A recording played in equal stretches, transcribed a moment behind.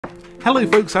Hello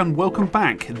folks and welcome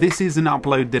back. This is an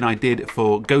upload that I did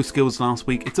for GoSkills last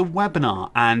week. It's a webinar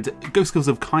and GoSkills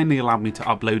have kindly allowed me to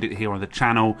upload it here on the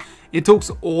channel. It talks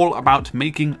all about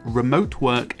making remote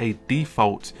work a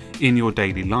default in your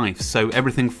daily life. So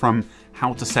everything from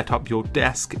how to set up your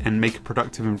desk and make a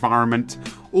productive environment,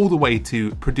 all the way to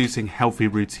producing healthy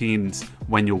routines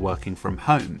when you're working from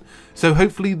home. So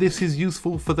hopefully this is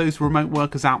useful for those remote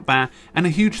workers out there, and a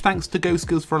huge thanks to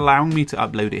GoSkills for allowing me to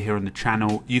upload it here on the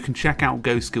channel. You can check out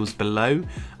GoSkills below.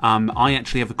 I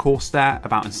actually have a course there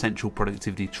about essential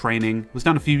productivity training. It was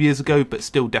done a few years ago, but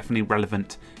still definitely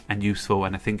relevant and useful,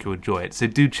 and I think you'll enjoy it. So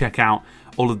do check out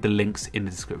all of the links in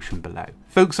the description below.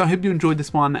 Folks, I hope you enjoyed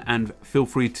this one and feel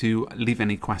free to leave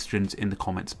any questions in the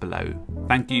comments below.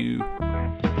 Thank you.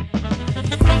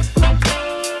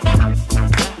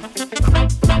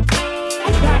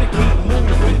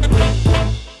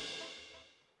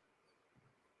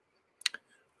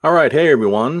 All right, hey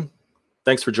everyone.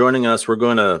 Thanks for joining us. We're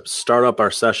going to start up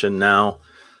our session now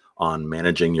on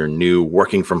managing your new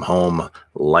working from home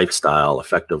lifestyle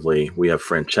effectively. We have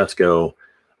Francesco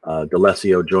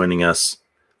D'Alessio joining us.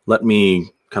 Let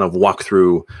me kind of walk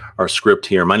through our script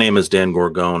here. My name is Dan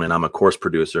Gorgone, and I'm a course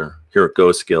producer here at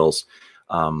GoSkills.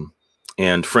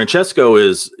 And Francesco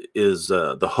is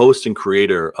the host and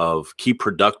creator of Keep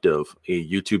Productive, a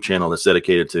YouTube channel that's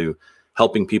dedicated to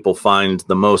helping people find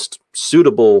the most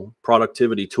suitable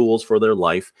productivity tools for their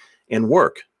life and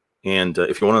work. And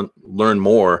if you want to learn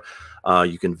more,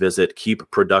 you can visit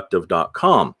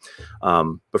keepproductive.com.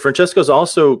 But Francesco's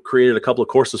also created a couple of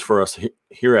courses for us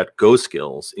here at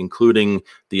GoSkills, including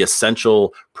the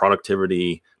Essential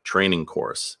Productivity Training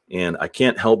course. And I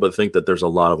can't help but think that there's a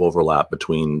lot of overlap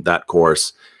between that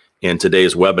course and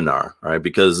today's webinar, right?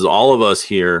 Because all of us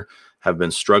here have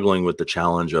been struggling with the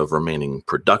challenge of remaining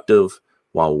productive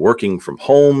while working from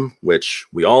home, which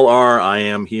we all are. I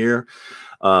am here.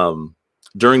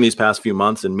 During these past few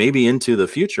months and maybe into the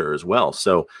future as well.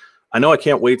 So I know I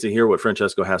can't wait to hear what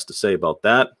Francesco has to say about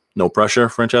that. No pressure,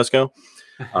 Francesco.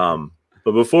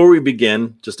 But before we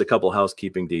begin, just a couple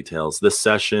housekeeping details. This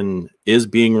session is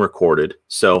being recorded.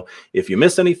 So if you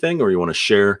missed anything or you want to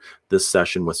share this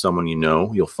session with someone you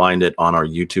know, you'll find it on our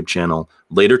YouTube channel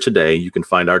later today. You can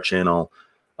find our channel,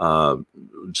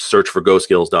 search for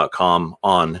GoSkills.com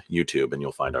on YouTube and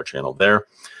you'll find our channel there.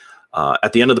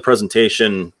 At the end of the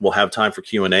presentation, we'll have time for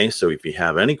Q&A. So if you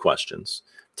have any questions,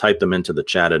 type them into the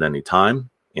chat at any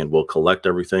time, and we'll collect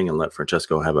everything and let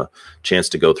Francesco have a chance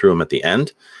to go through them at the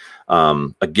end.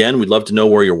 Again, we'd love to know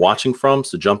where you're watching from.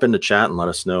 So jump into chat and let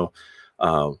us know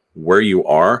where you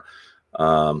are.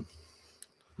 I'm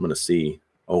going to see,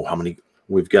 how many.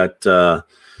 We've got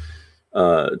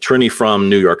Trini from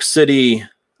New York City,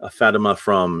 Fatima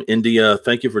from India.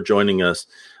 Thank you for joining us.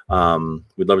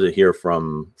 We'd love to hear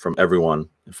from everyone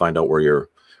and find out where you're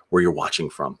watching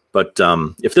from. But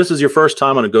if this is your first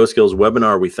time on a GoSkills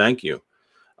webinar, we thank you.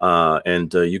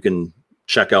 And you can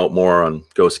check out more on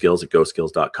GoSkills at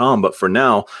GoSkills.com. But for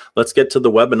now, let's get to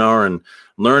the webinar and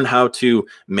learn how to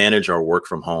manage our work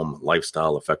from home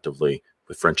lifestyle effectively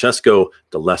with Francesco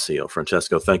D'Alessio.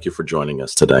 Francesco, thank you for joining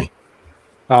us today.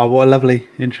 Oh, what a lovely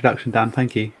introduction, Dan.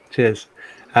 Thank you. Cheers.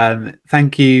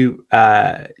 Thank you,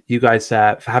 you guys,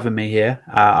 for having me here.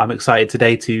 I'm excited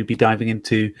today to be diving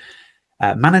into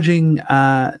managing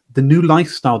the new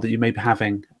lifestyle that you may be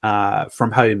having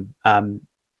from home.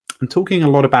 I'm talking a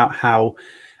lot about how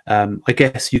I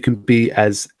guess you can be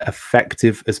as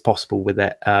effective as possible with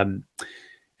it. And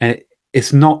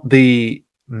it's not the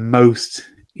most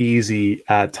easy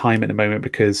time at the moment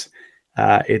because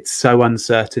it's so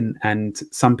uncertain, and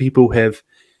some people have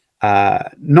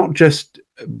not just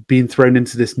been thrown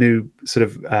into this new sort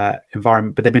of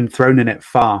environment, but they've been thrown in it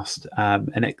fast,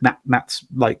 and that's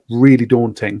like really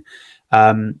daunting.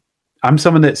 I'm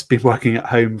someone that's been working at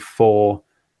home for,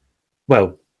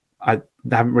 well, I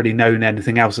haven't really known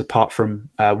anything else apart from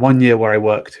 1 year where I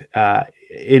worked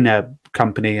in a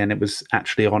company and it was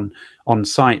actually on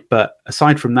site. But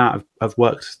aside from that, I've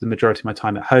worked the majority of my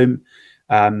time at home,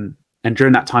 and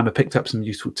during that time I picked up some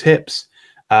useful tips.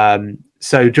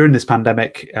 So during this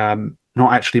pandemic,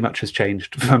 not actually much has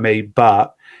changed for me,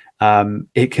 but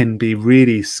it can be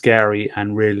really scary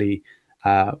and really,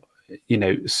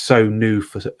 so new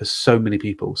for so many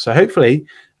people. So hopefully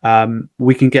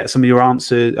we can get some of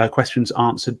your questions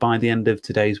answered by the end of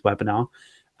today's webinar.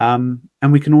 And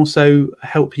we can also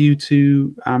help you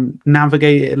to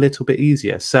navigate it a little bit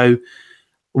easier. So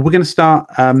we're going to start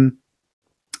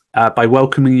by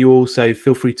welcoming you all. So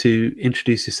feel free to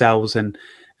introduce yourselves and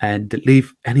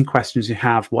leave any questions you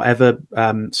have, whatever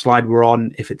slide we're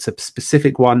on. If it's a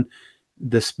specific one,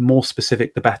 the more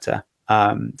specific, the better.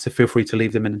 So feel free to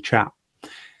leave them in the chat.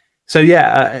 So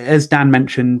yeah, as Dan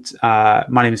mentioned,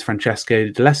 my name is Francesco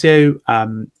D'Alessio,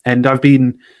 and I've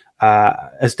been,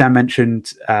 as Dan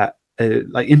mentioned,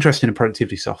 like interested in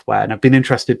productivity software, and I've been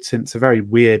interested since a very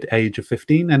weird age of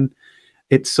 15, and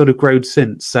it's sort of grown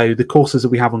since. So the courses that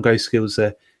we have on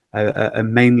GoSkills are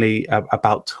mainly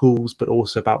about tools, but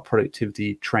also about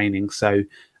productivity training. So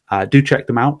do check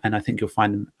them out, and I think you'll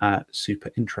find them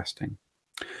super interesting.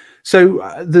 So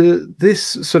this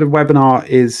sort of webinar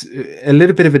is a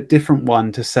little bit of a different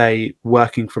one to say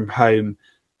working from home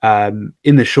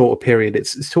in the shorter period.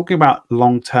 It's talking about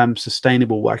long-term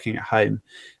sustainable working at home.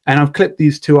 And I've clipped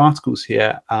these two articles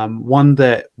here. One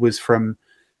that was from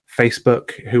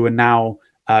Facebook, who are now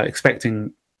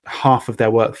expecting half of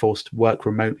their workforce to work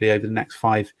remotely over the next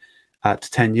 5 to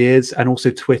 10 years. And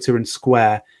also Twitter and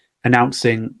Square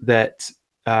announcing that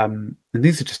and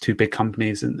these are just two big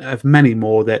companies, and of many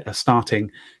more that are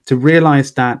starting to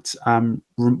realize that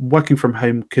working from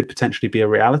home could potentially be a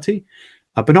reality,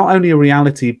 but not only a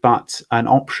reality, but an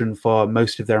option for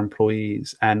most of their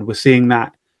employees. And we're seeing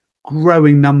that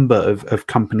growing number of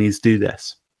companies do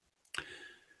this.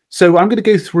 So I'm going to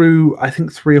go through, I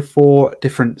think, 3 or 4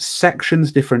 different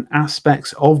sections, different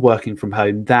aspects of working from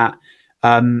home that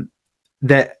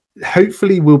that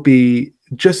hopefully will be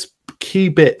just key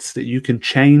bits that you can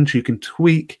change, you can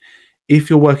tweak if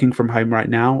you're working from home right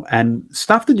now, and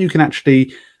stuff that you can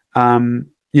actually,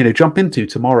 jump into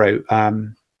tomorrow.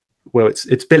 Well, it's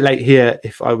a bit late here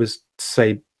if I was to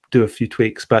say do a few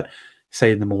tweaks, but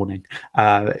say in the morning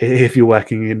if you're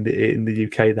working in the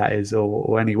UK, that is,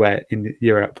 or anywhere in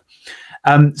Europe.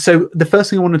 So the first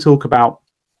thing I want to talk about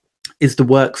is the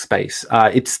workspace.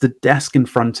 It's the desk in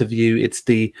front of you. It's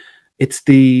the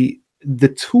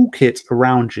toolkit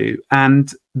around you,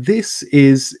 and this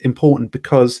is important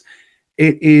because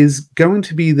it is going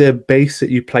to be the base that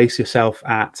you place yourself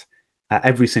at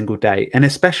every single day. And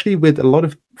especially with a lot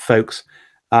of folks,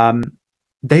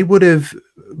 they would have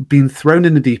been thrown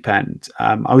in the deep end.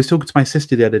 I was talking to my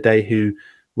sister the other day who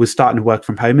was starting to work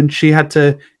from home, and she had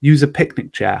to use a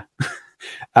picnic chair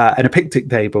and a picnic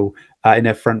table in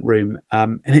her front room,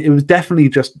 and it was definitely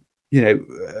just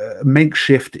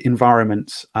makeshift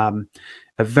environments,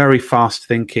 a very fast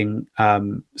thinking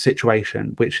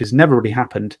situation, which has never really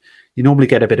happened. You normally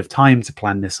get a bit of time to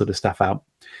plan this sort of stuff out.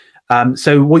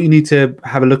 So what you need to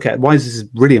have a look at, why this is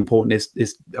really important,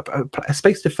 is a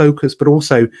space to focus, but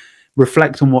also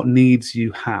reflect on what needs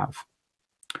you have.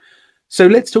 So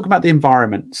let's talk about the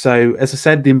environment. So as I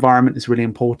said, the environment is really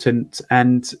important,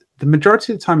 and the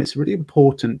majority of the time it's really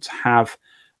important to have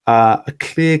a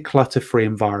clear, clutter-free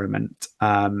environment.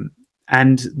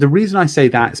 And the reason I say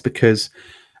that is because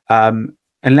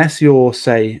unless you're,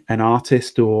 say, an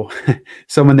artist or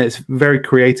someone that's very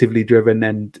creatively driven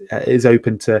and is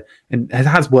open to, and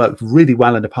has worked really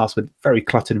well in the past with very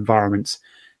cluttered environments,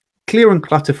 clear and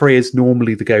clutter-free is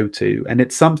normally the go-to. And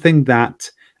it's something that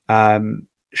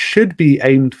should be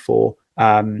aimed for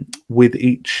with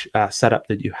each setup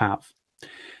that you have.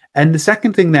 And the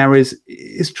second thing there is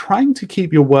trying to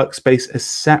keep your workspace as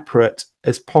separate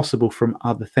as possible from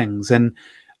other things. And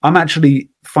I'm actually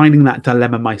finding that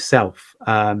dilemma myself.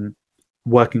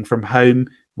 Working from home,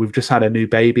 we've just had a new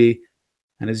baby.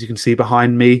 And as you can see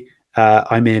behind me,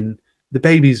 I'm in the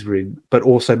baby's room, but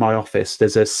also my office.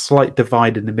 There's a slight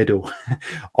divide in the middle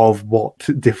of what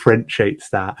differentiates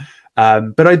that.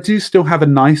 But I do still have a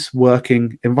nice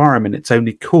working environment. It's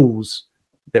only calls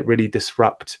that really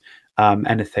disrupt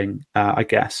anything, I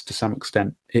guess, to some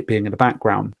extent, it being in the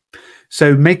background.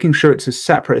 So making sure it's as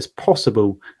separate as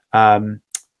possible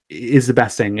is the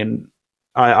best thing. And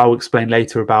I'll explain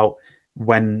later about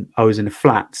when I was in a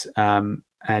flat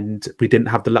and we didn't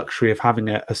have the luxury of having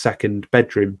a second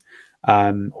bedroom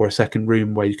or a second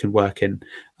room where you can work in.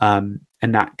 And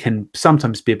that can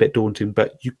sometimes be a bit daunting,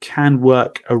 but you can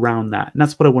work around that. And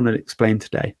that's what I want to explain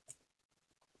today.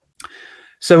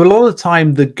 So a lot of the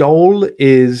time, the goal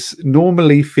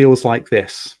normally feels like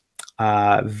this,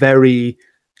 very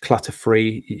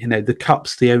clutter-free. The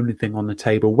cup's the only thing on the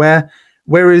table.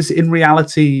 Whereas in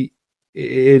reality,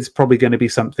 it's probably going to be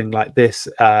something like this,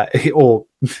 or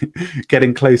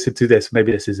getting closer to this.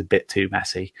 Maybe this is a bit too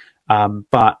messy,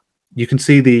 but you can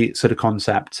see the sort of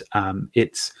concept.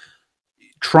 It's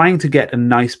trying to get a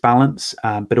nice balance,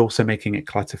 but also making it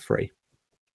clutter-free.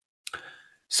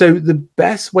 So the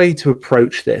best way to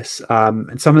approach this,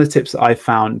 and some of the tips that I've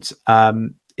found,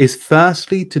 is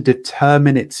firstly to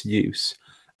determine its use.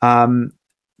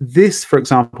 This, for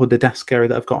example, the desk area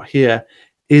that I've got here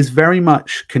is very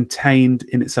much contained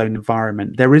in its own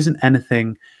environment. There isn't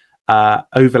anything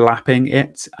overlapping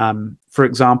it. For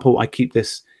example, I keep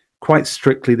this quite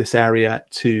strictly this area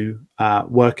to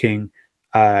working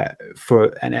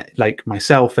for like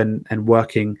myself and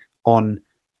working on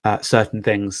certain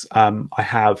things. I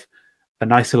have a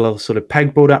nice little sort of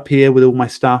pegboard up here with all my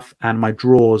stuff, and my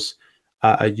drawers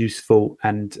are useful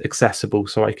and accessible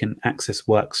so I can access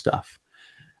work stuff.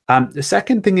 The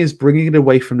second thing is bringing it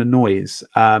away from the noise.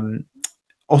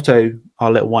 Otto,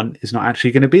 our little one, is not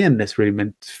actually going to be in this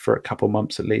room for a couple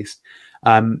months at least,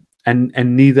 and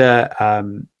neither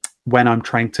when I'm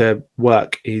trying to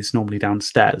work, he's normally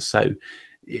downstairs. So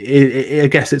I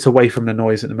guess it's away from the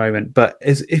noise at the moment. But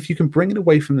if you can bring it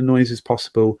away from the noise as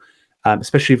possible,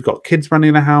 especially if you've got kids running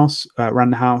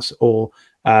around the house, or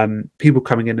people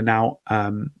coming in and out,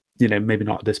 maybe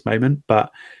not at this moment,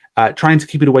 but trying to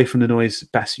keep it away from the noise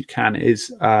best you can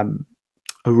is a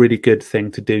really good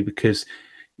thing to do, because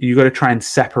you've got to try and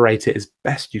separate it as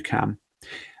best you can.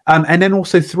 And then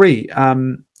also 3,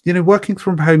 working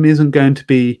from home isn't going to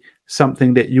be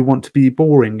something that you want to be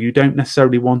boring. You don't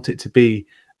necessarily want it to be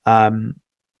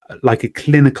like a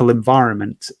clinical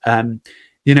environment. When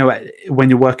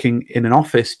you're working in an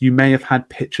office, you may have had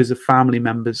pictures of family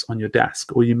members on your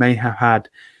desk, or you may have had,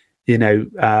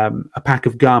 a pack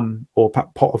of gum or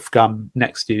pot of gum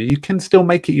next to you. You can still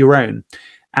make it your own.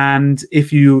 And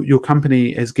if your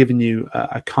company has given you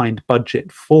a kind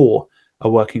budget for a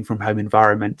working from home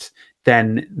environment,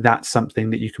 then that's something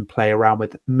that you can play around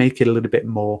with, make it a little bit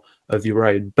more of your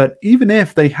own. But even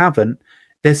if they haven't,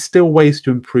 there's still ways to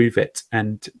improve it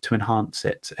and to enhance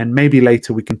it. And maybe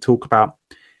later we can talk about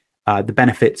the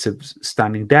benefits of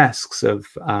standing desks, of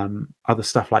other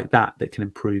stuff like that can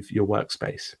improve your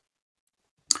workspace.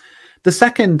 The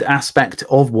second aspect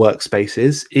of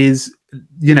workspaces is,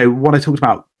 what I talked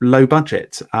about, low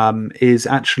budget, is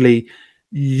actually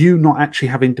you not actually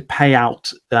having to pay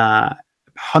out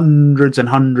hundreds and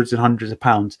hundreds and hundreds of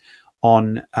pounds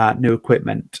on new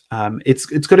equipment.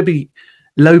 It's got to be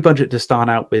low budget to start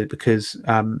out with, because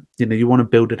you want to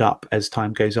build it up as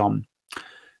time goes on.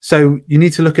 So you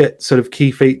need to look at sort of key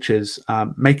features,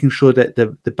 making sure that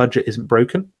the budget isn't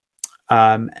broken,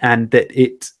 and that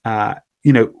it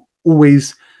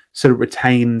always sort of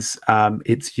retains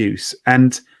its use.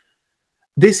 And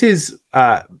this is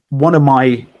one of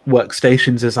my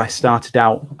workstations as I started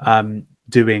out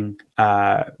doing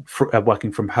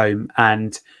working from home.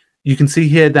 And you can see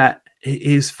here that it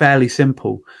is fairly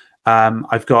simple.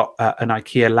 I've got an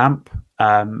IKEA lamp.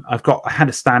 I had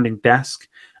a standing desk,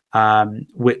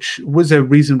 which was a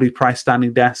reasonably priced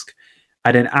standing desk. I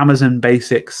had an Amazon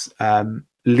Basics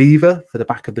lever for the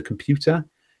back of the computer,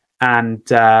 and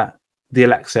the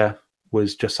Alexa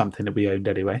was just something that we owned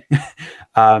anyway.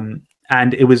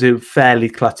 And it was a fairly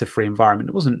clutter-free environment.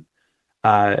 It wasn't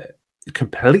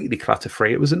completely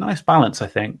clutter-free. It was a nice balance, I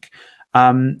think.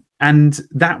 And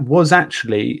that was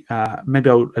actually, maybe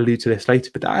I'll allude to this later,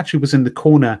 but that actually was in the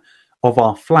corner of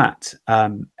our flat,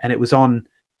 and it was on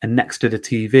and next to the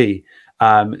TV.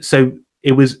 So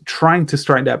it was trying to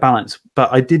strike that balance,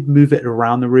 but I did move it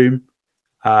around the room.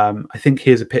 I think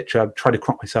here's a picture. I've tried to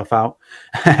crop myself out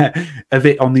of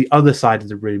it on the other side of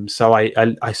the room. So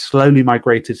I slowly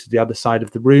migrated to the other side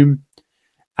of the room,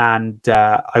 and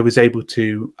I was able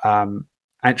to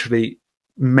actually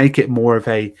make it more of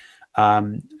a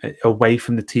away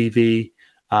from the TV,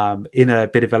 in a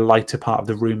bit of a lighter part of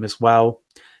the room as well.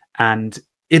 And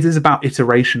it is about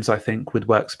iterations, I think, with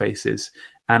workspaces.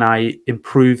 And I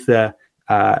improved the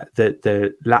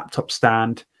laptop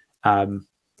stand.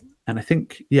 And I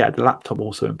think, the laptop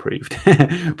also improved,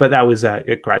 but that was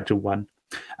a gradual one.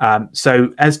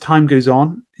 So as time goes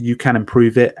on, you can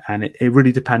improve it, and it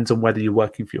really depends on whether you're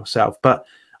working for yourself. But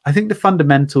I think the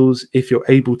fundamentals, if you're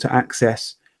able to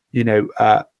access,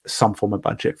 some form of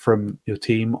budget from your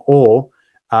team, or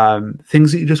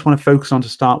things that you just want to focus on to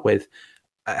start with,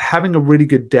 having a really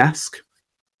good desk,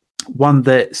 one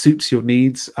that suits your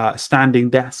needs, a standing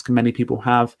desk many people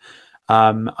have.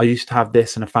 I used to have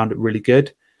this and I found it really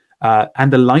good.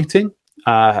 And the lighting,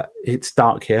 it's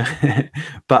dark here,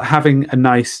 but having a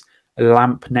nice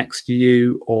lamp next to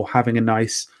you, or having a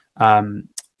nice,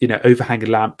 overhanging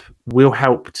lamp, will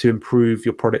help to improve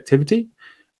your productivity.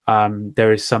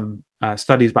 There is some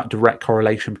studies about direct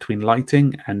correlation between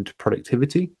lighting and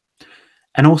productivity,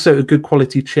 and also a good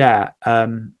quality chair.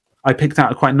 I picked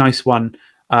out a quite nice one,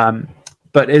 but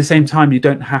at the same time, you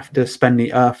don't have to spend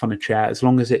the earth on a chair, as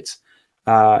long as it's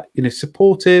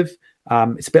supportive.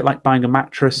 It's a bit like buying a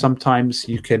mattress. Sometimes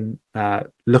you can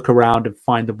look around and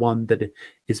find the one that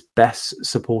is best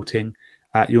supporting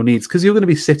your needs, because you're going to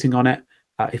be sitting on it.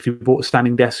 If you bought a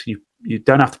standing desk, you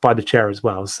don't have to buy the chair as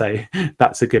well. So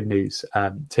that's a good news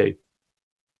too.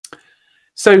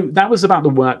 So that was about the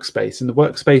workspace. And the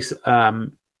workspace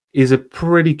is a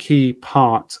pretty key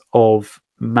part of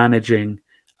managing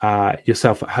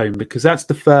yourself at home, because that's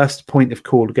the first point of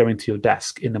call going to your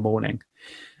desk in the morning.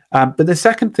 But the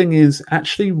second thing is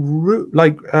actually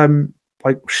like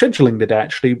scheduling the day,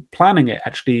 actually planning it,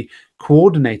 actually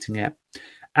coordinating it.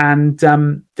 And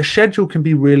the schedule can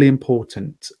be really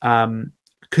important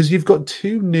because you've got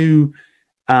two new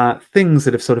things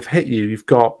that have sort of hit you. You've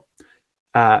got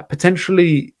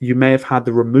potentially you may have had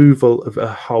the removal of a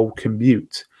whole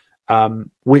commute,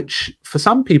 which for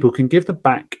some people can give them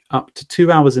back up to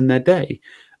 2 hours in their day.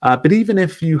 But even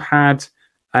if you had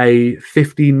a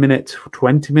 15-minute,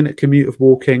 20-minute commute of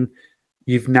walking,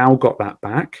 you've now got that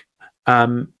back.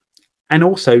 And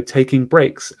also taking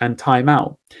breaks and time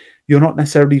out. You're not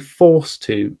necessarily forced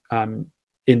to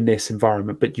in this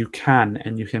environment, but you can,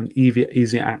 and you can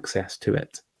easier access to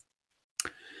it.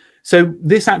 So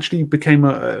this actually became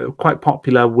quite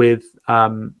popular with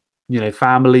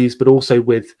families, but also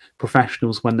with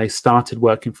professionals when they started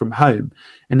working from home.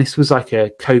 And this was like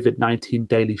a COVID-19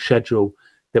 daily schedule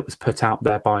that was put out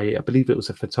there by, I believe it was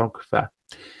a photographer.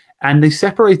 And they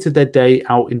separated their day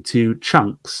out into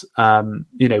chunks,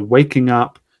 waking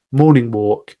up, morning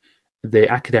walk, the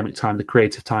academic time, the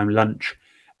creative time, lunch.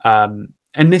 And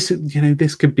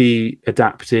this could be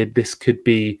adapted. This could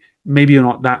be, maybe you're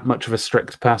not that much of a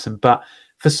strict person, but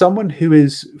for someone who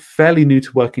is fairly new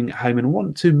to working at home and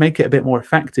want to make it a bit more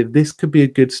effective, this could be a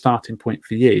good starting point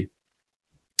for you.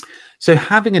 So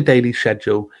having a daily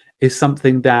schedule is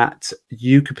something that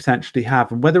you could potentially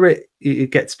have, and whether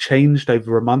it gets changed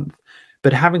over a month,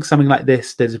 but having something like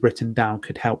this that is written down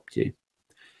could help you.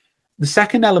 The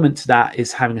second element to that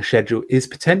is having a schedule is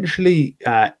potentially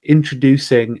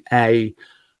introducing a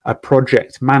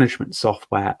project management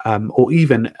software or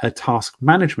even a task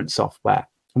management software.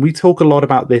 And we talk a lot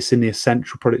about this in the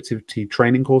Essential Productivity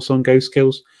Training course on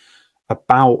GoSkills,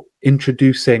 about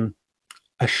introducing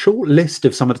a short list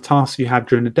of some of the tasks you have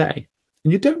during the day.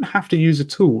 And you don't have to use a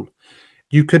tool.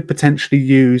 You could potentially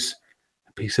use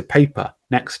a piece of paper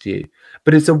next to you,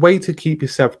 but it's a way to keep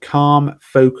yourself calm,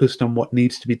 focused on what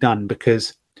needs to be done,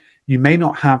 because you may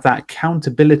not have that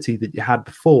accountability that you had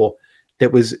before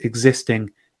that was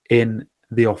existing in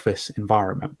the office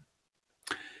environment.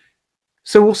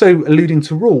 So also alluding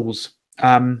to rules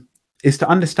is to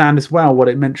understand as well what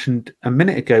I mentioned a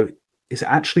minute ago, is it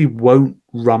actually won't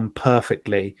run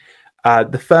perfectly.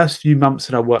 The first few months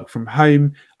that I worked from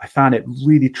home, I found it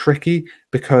really tricky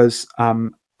because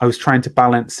I was trying to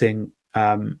balancing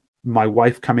my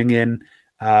wife coming in,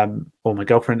 or my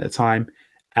girlfriend at the time,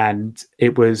 and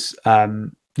it was a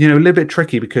little bit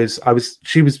tricky because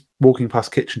she was walking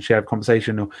past the kitchen, she had a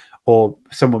conversation, or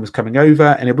someone was coming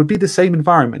over, and it would be the same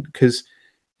environment because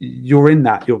you're in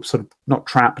that, you're sort of not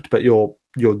trapped, but you're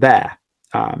there,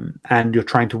 and you're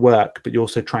trying to work, but you're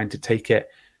also trying to take it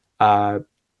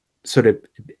sort of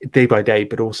day by day,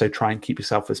 but also try and keep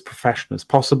yourself as professional as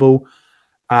possible.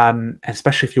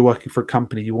 Especially if you're working for a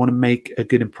company, you want to make a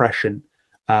good impression,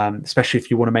 especially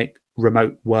if you want to make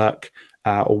remote work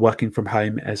or working from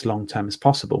home as long-term as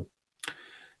possible.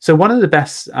 So one of the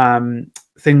best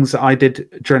things that I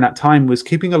did during that time was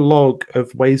keeping a log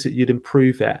of ways that you'd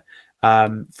improve it.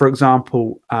 For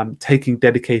example, taking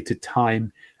dedicated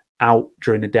time out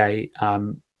during the day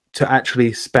to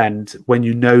actually spend when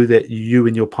you know that you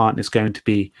and your partner is going to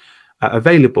be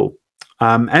available.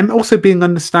 And also being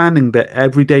understanding that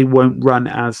every day won't run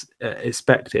as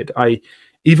expected. I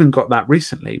even got that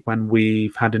recently when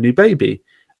we've had a new baby,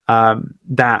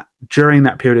 that during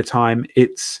that period of time,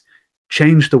 it's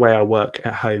changed the way I work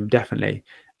at home, definitely.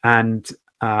 And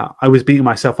I was beating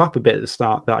myself up a bit at the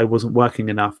start that I wasn't working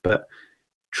enough, but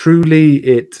truly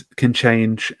it can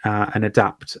change and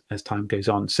adapt as time goes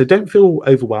on. So don't feel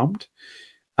overwhelmed.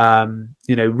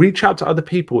 Reach out to other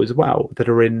people as well that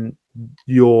are in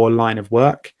your line of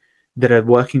work, that are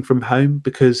working from home,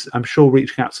 because I'm sure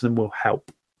reaching out to them will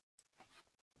help.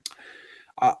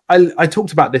 I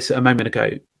talked about this a moment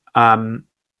ago,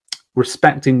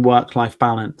 respecting work-life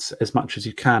balance as much as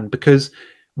you can, because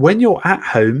when you're at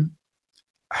home,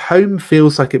 home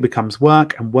feels like it becomes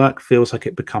work and work feels like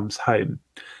it becomes home.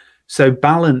 So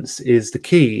balance is the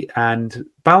key, and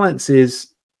balance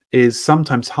is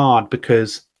sometimes hard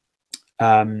because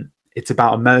it's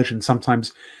about immersion.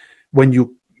 Sometimes when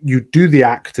you do the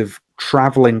act of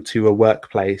traveling to a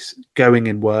workplace, going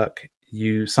in work,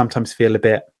 you sometimes feel a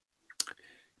bit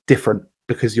different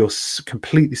because you're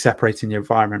completely separating your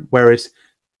environment. Whereas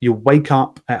you wake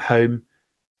up at home,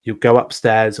 you go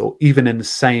upstairs, or even in the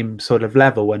same sort of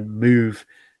level, and move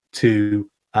to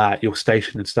your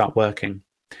station and start working.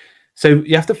 So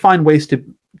you have to find ways to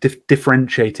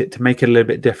differentiate it, to make it a little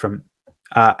bit different.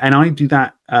 And I do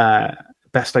that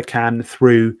best I can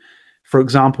through, for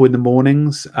example, in the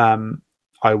mornings,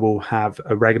 I will have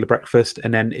a regular breakfast.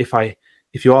 And then if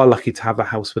you are lucky to have a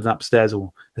house with an upstairs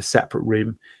or a separate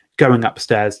room, going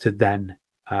upstairs to then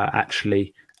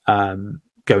actually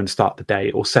go and start the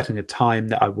day, or setting a time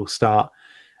that I will start.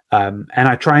 And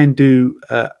I try and do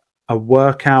a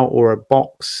workout or a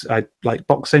box. I like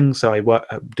boxing, so I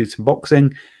do some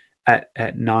boxing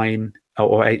at 9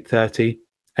 or 8:30,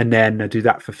 and then I do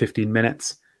that for 15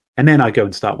 minutes, and then I go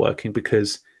and start working,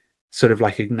 because sort of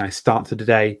like a nice start to the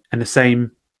day. And the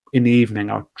same in the evening,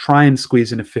 I'll try and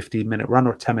squeeze in a 15-minute run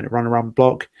or a 10-minute run around the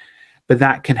block, but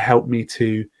that can help me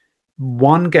to,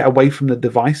 one, get away from the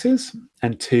devices,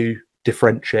 and two,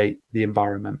 differentiate the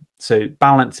environment. So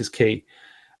balance is key.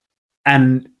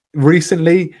 And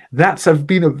recently, that's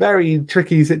been a very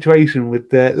tricky situation with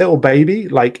the little baby.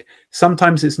 Like,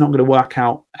 sometimes it's not going to work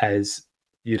out as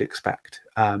you'd expect.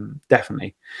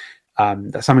 Definitely.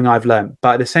 That's something I've learned.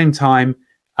 But at the same time,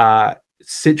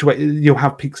 you'll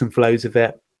have peaks and flows of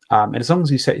it. And as long as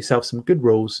you set yourself some good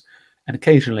rules, and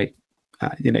occasionally,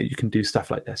 you can do stuff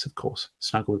like this, of course,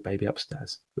 snuggle with baby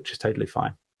upstairs, which is totally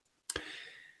fine.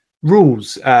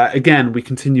 Rules. Again, we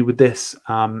continue with this.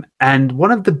 And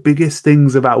one of the biggest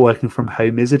things about working from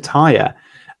home is attire.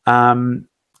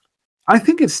 I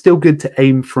think it's still good to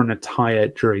aim for an attire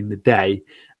during the day.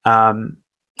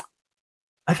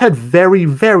 I've had very,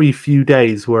 very few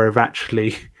days where I've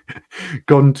actually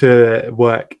gone to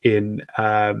work in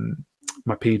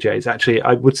my PJs. Actually,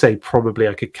 I would say probably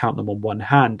I could count them on one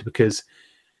hand, because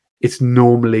it's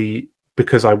normally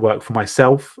because I work for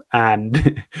myself,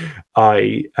 and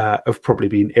I have probably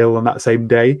been ill on that same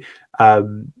day,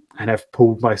 and have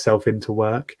pulled myself into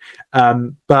work.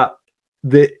 But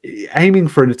the aiming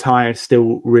for an attire is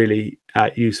still really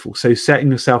useful. So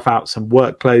setting yourself out some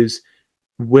work clothes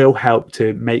will help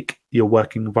to make your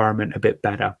working environment a bit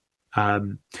better.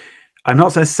 I'm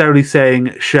not necessarily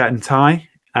saying shirt and tie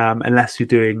unless you're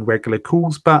doing regular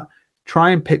calls, but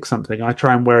try and pick something. I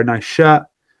try and wear a nice shirt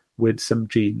with some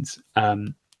jeans,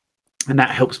 and that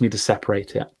helps me to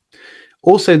separate it.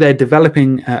 Also, they're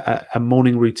developing a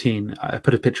morning routine. I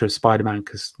put a picture of Spider-Man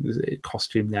because there's a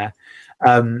costume there.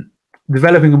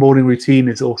 Developing a morning routine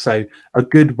is also a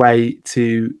good way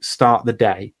to start the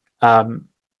day.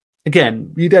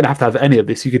 Again, you don't have to have any of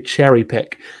this. You could cherry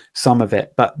pick some of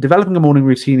it, but developing a morning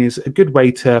routine is a good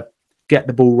way to get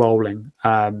the ball rolling.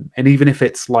 And even if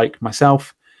it's like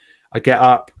myself, I get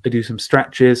up, I do some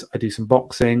stretches, I do some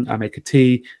boxing, I make a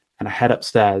tea, and I head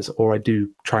upstairs, or I do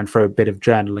try and throw a bit of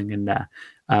journaling in there.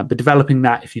 But developing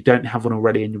that, if you don't have one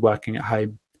already and you're working at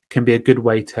home, can be a good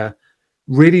way to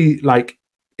really, like,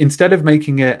 instead of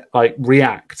making it like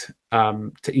react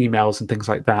to emails and things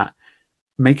like that,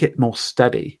 make it more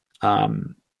steady,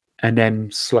 and then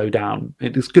slow down.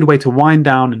 It's a good way to wind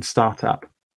down and start up.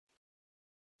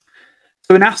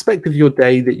 So an aspect of your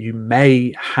day that you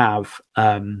may have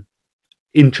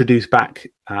introduced back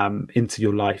into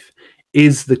your life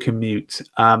is the commute.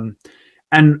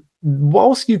 And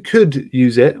whilst you could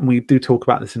use it, and we do talk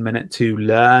about this in a minute, to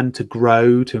learn, to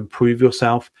grow, to improve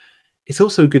yourself, it's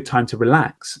also a good time to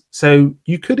relax. So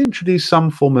you could introduce some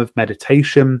form of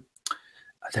meditation.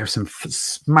 There are some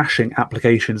smashing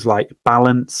applications like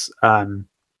Balance,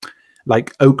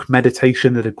 like Oak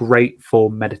Meditation, that are great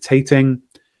for meditating.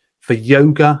 For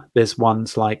yoga, there's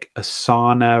ones like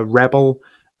Asana Rebel.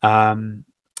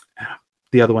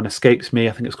 The other one escapes me.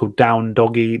 I think it's called Down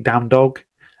Dog.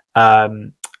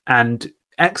 And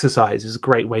exercise is a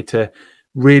great way to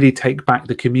really take back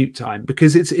the commute time,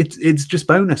 because it's just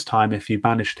bonus time if you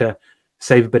manage to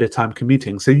save a bit of time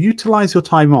commuting. So utilize your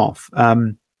time off,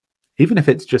 even if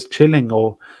it's just chilling,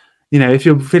 or if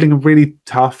you're feeling really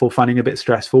tough or finding a bit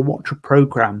stressful, watch a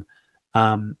program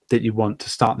that you want to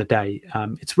start the day.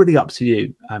 It's really up to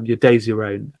you. Your day's your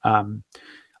own.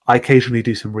 I occasionally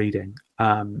do some reading,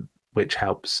 which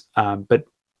helps, but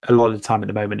a lot of the time at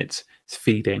the moment it's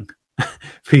feeding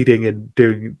and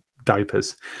doing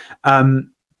diapers. And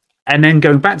then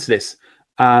going back to this,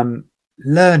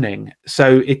 learning.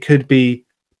 So it could be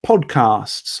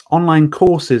podcasts, online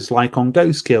courses like on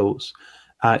GoSkills,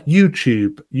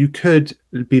 YouTube. You could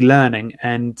be learning,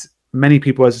 and many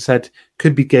people, as I said,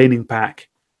 could be gaining back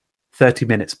 30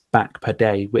 minutes back per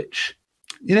day, which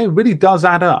really does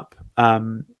add up.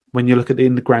 When you look at it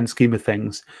in the grand scheme of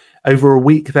things, over a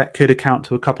week, that could account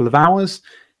to a couple of hours,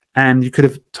 and you could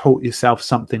have taught yourself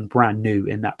something brand new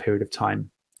in that period of time.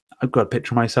 I've got a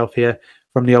picture of myself here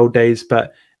from the old days,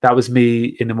 but that was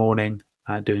me in the morning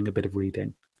doing a bit of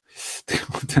reading.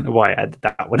 I don't know why I added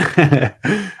that one.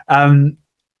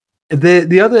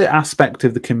 The other aspect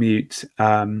of the commute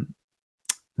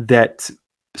that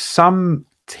some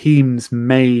teams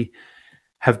may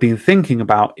have been thinking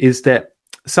about is that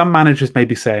some managers may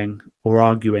be saying or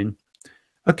arguing,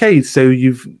 okay, so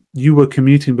you were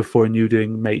commuting before and you were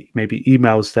doing maybe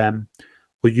emails then,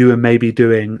 or you were maybe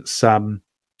doing some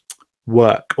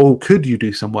work, or could you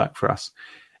do some work for us?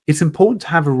 It's important to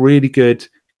have a really good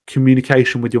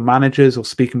communication with your managers or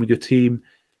speaking with your team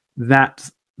that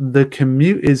the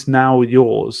commute is now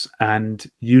yours and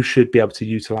you should be able to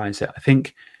utilize it. I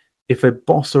think if a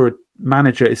boss or a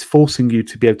manager is forcing you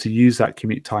to be able to use that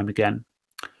commute time again,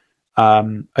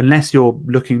 unless you're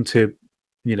looking to,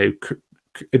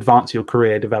 advance your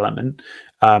career development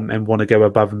and want to go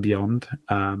above and beyond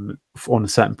on a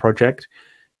certain project,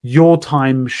 your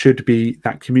time should be,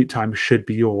 that commute time should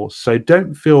be yours. So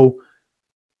don't feel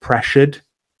pressured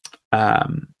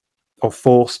or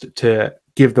forced to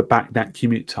give back that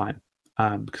commute time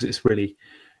because it's really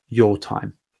your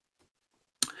time.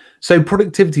 So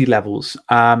productivity levels.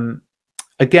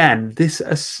 Again,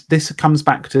 this comes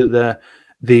back to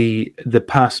the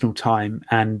personal time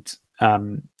and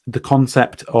the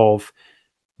concept of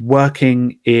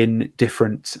working in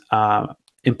different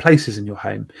in places in your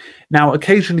home. Now,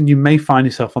 occasionally you may find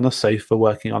yourself on the sofa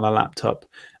working on a laptop.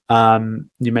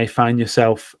 You may find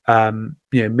yourself,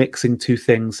 mixing two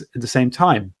things at the same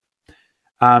time.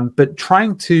 But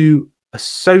trying to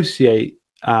associate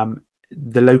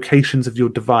the locations of your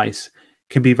device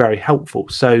can be very helpful.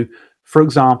 So, for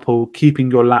example,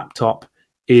 keeping your laptop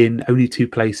in only two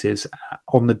places,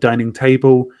 on the dining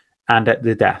table and at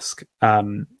the desk,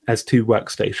 as two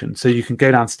workstations. So you can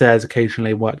go downstairs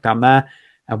occasionally, work down there,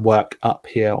 and work up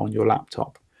here on your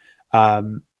laptop.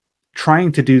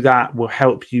 Trying to do that will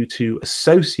help you to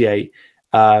associate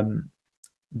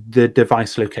the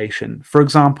device location. For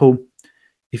example,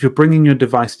 if you're bringing your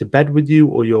device to bed with you,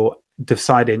 or you're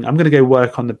deciding, I'm going to go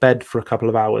work on the bed for a couple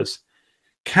of hours,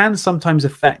 can sometimes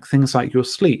affect things like your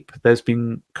sleep. There's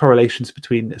been correlations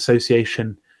between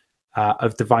association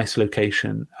of device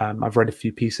location. I've read a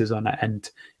few pieces on it, and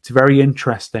it's very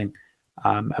interesting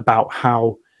about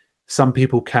how some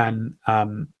people can,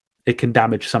 it can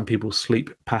damage some people's sleep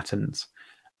patterns.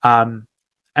 And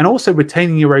also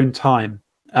retaining your own time,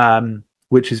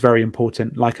 which is very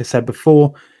important. Like I said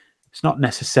before, it's not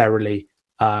necessarily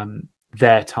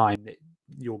their time that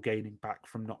you're gaining back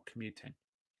from not commuting.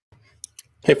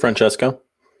 Hey, Francesco.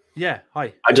 Yeah,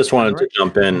 hi. I just wanted to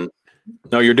jump in.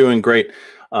 No, you're doing great.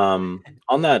 On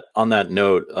that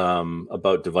note,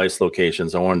 about device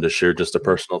locations, I wanted to share just a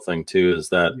personal thing too. Is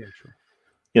that, Yeah,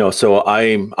 sure. So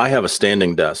I have a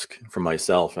standing desk for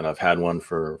myself, and I've had one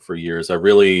for years. I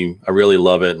really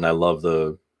love it, and I love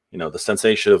the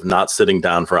sensation of not sitting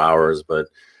down for hours, but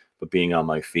being on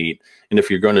my feet. And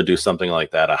if you're going to do something like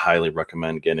that, I highly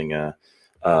recommend getting a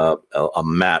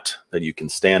mat that you can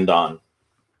stand on.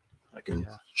 I can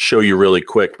show you really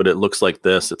quick, but it looks like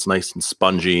this. It's nice and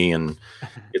spongy, and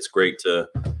it's great to,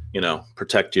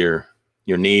 protect your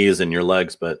knees and your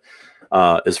legs. But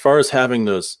as far as having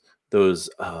those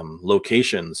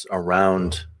locations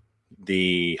around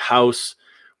the house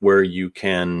where you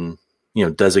can,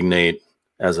 designate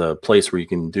as a place where you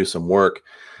can do some work,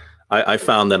 I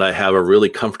found that I have a really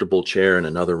comfortable chair in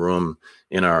another room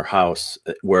in our house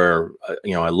where,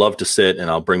 I love to sit, and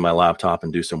I'll bring my laptop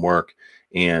and do some work.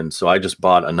 And so I just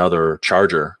bought another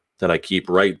charger that I keep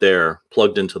right there,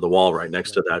 plugged into the wall right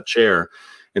next to that chair.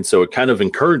 And so it kind of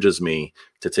encourages me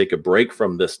to take a break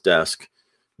from this desk,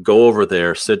 go over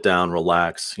there, sit down,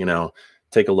 relax,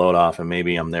 take a load off, and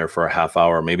maybe I'm there for a half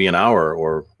hour, maybe an hour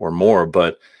or more,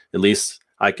 but at least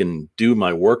I can do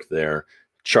my work there,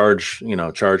 charge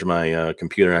my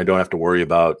computer, and I don't have to worry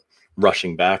about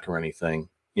rushing back or anything.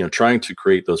 Trying to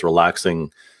create those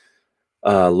relaxing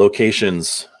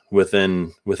locations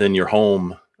within your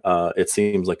home, it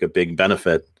seems like a big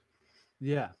benefit.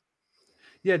 Yeah,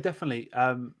 definitely.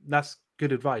 That's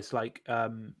good advice. Like,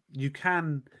 you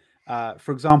can,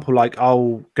 for example, like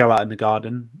I'll go out in the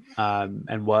garden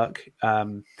and work,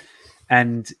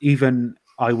 and even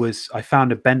I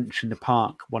found a bench in the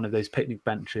park, one of those picnic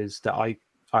benches that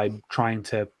I'm trying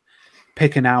to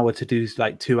pick an hour to do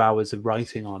like 2 hours of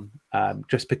writing on,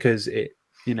 just because it's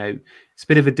a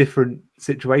bit of a different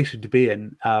situation to be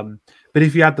in. But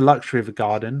if you had the luxury of a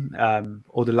garden,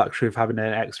 or the luxury of having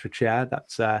an extra chair,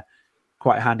 that's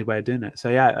quite a handy way of doing it. So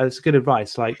yeah, that's good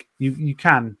advice. Like you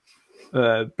can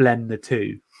blend the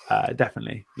two,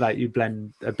 definitely. Like you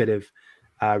blend a bit of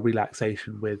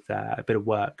relaxation with a bit of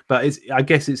work. But I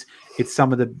guess it's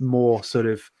some of the more sort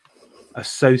of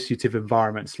associative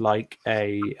environments, like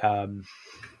a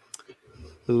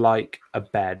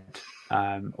bed,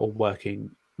 or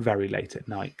working very late at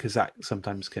night, because that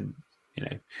sometimes can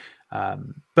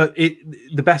But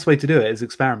the best way to do it is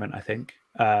experiment, I think.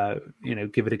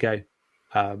 Give it a go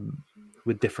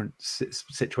with different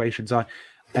situations.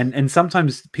 And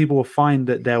sometimes people will find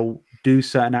that they'll do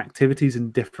certain activities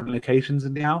in different locations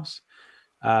in the house.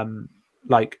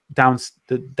 Like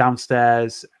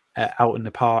downstairs, out in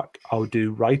the park, I'll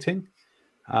do writing.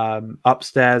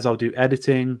 Upstairs, I'll do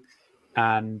editing,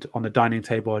 and on the dining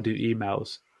table, I'll do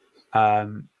emails.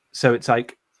 So it's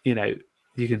like,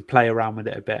 you can play around with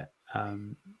it a bit.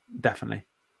 Definitely.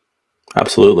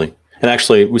 Absolutely. And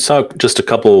actually, we saw just a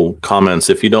couple comments.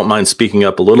 If you don't mind speaking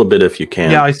up a little bit, if you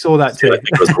can. Yeah, I saw that too. I think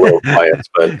it was a little quiet,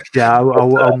 but yeah,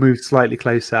 I'll move slightly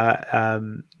closer.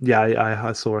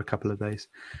 I saw a couple of those.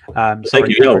 Thank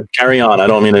Sorry, you. No, carry on. I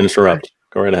don't mean to interrupt.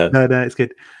 Go right ahead. No, it's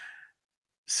good.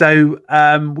 So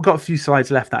we've got a few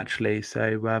slides left, actually.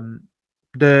 So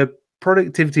the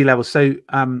productivity levels. So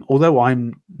although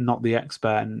I'm not the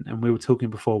expert, and we were talking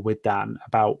before with Dan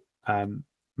about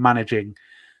managing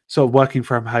sort of working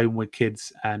from home with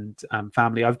kids and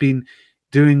family, I've been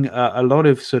doing a lot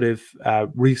of sort of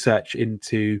research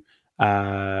into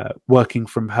working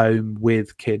from home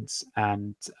with kids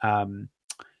and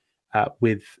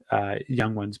with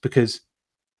young ones, because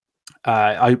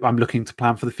I'm looking to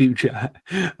plan for the future.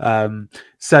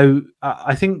 So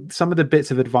I think some of the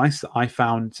bits of advice that I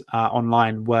found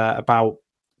online were about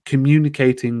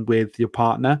communicating with your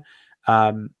partner.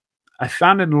 I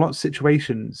found in a lot of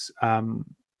situations,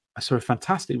 I saw a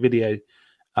fantastic video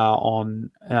on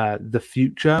The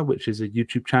Future, which is a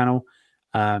YouTube channel.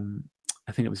 I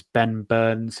think it was Ben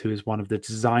Burns, who is one of the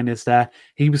designers there.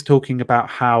 He was talking about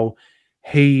how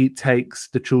he takes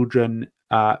the children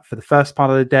for the first part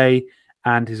of the day,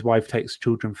 and his wife takes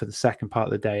children for the second part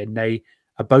of the day, and they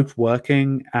are both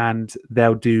working, and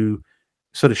they'll do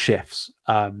sort of shifts,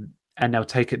 and they'll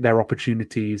take their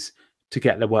opportunities to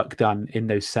get their work done in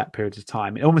those set periods of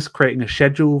time, almost creating a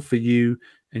schedule for you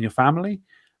and your family,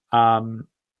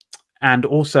 and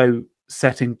also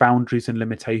setting boundaries and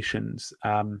limitations.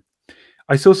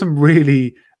 I saw some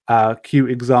really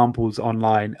cute examples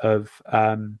online of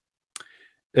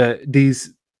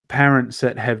these parents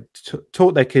that have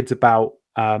taught their kids about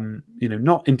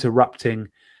not interrupting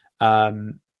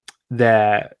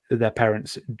their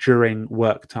parents during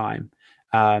work time,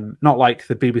 not like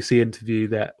the BBC interview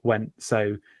that went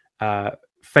so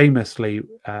famously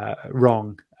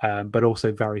wrong, but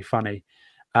also very funny.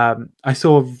 I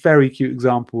saw a very cute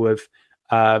example of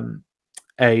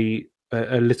a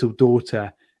little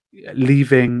daughter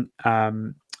leaving.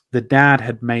 The dad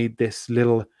had made this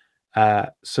little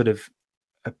sort of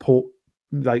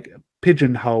like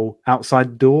pigeonhole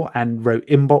outside the door and wrote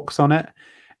inbox on it,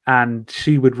 and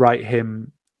she would write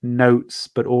him notes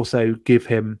but also give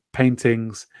him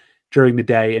paintings during the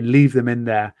day and leave them in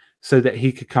there so that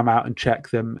he could come out and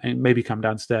check them and maybe come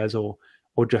downstairs or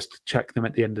just check them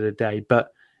at the end of the day.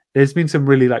 But there's been some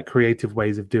really like creative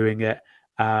ways of doing it,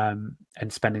 and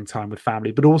spending time with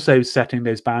family, but also setting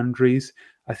those boundaries.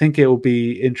 I think it will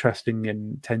be interesting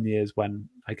in 10 years when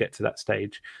I get to that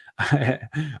stage,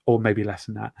 or maybe less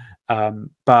than that.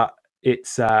 But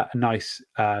it's a nice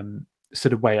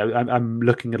sort of way. I'm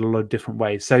looking at a lot of different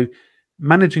ways. So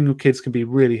managing your kids can be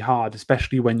really hard,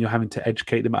 especially when you're having to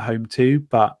educate them at home too.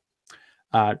 But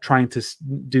trying to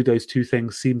do those two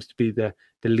things seems to be the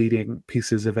leading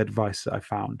pieces of advice that I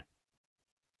found.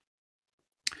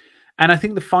 And I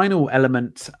think the final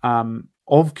element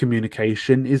of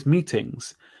communication is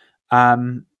meetings.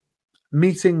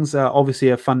 Meetings are obviously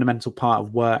a fundamental part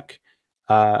of work.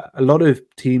 A lot of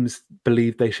teams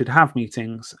believe they should have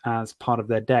meetings as part of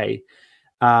their day.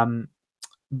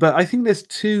 But I think there's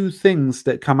two things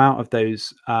that come out of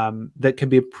those that can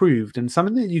be improved, and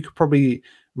something that you could probably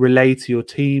relay to your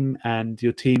team and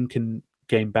your team can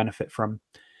gain benefit from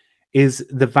is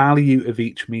the value of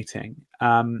each meeting.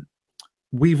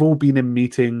 We've all been in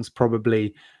meetings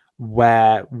probably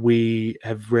where we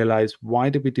have realized, why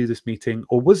did we do this meeting?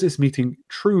 Or was this meeting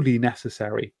truly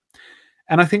necessary?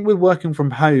 And I think with working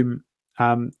from home,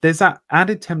 there's that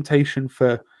added temptation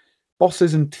for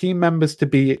bosses and team members to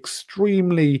be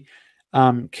extremely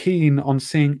keen on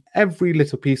seeing every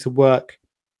little piece of work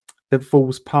that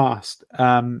falls past.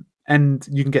 And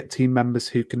you can get team members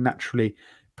who can naturally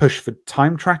push for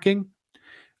time tracking,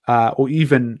 or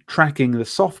even tracking the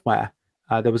software.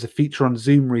 There was a feature on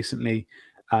Zoom recently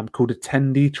called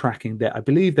attendee tracking that I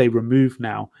believe they removed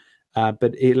now,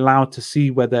 but it allowed to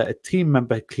see whether a team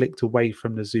member clicked away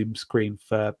from the Zoom screen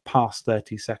for past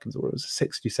 30 seconds, or it was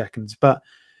 60 seconds. But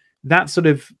that sort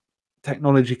of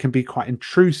technology can be quite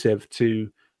intrusive to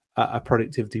a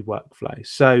productivity workflow.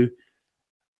 So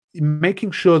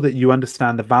making sure that you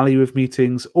understand the value of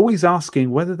meetings, always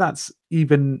asking whether that's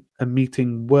even a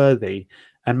meeting worthy,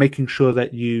 and making sure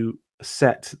that you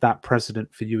set that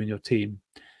precedent for you and your team.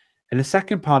 And the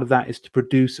second part of that is to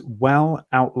produce well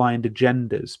outlined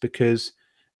agendas, because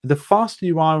the faster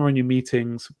you are on your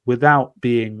meetings without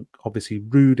being obviously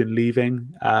rude and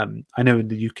leaving. I know in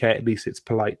the UK, at least, it's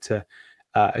polite to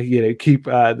keep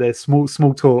the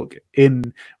small talk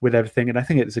in with everything, and I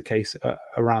think it's the case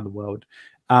around the world.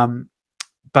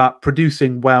 But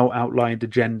producing well outlined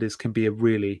agendas can be a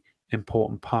really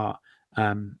important part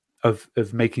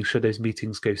of making sure those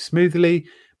meetings go smoothly,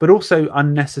 but also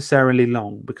unnecessarily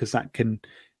long, because that can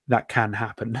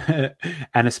happen,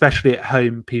 and especially at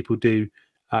home, people do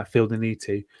feel the need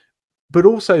to. But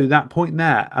also that point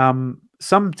there,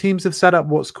 some teams have set up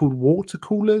what's called water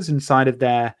coolers inside of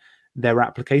their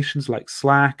applications, like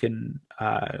Slack and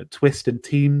Twist and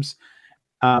Teams,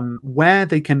 where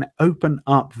they can open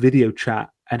up video chat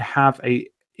and have a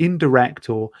indirect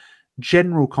or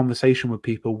general conversation with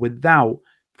people without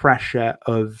pressure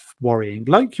of worrying,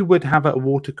 like you would have at a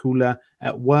water cooler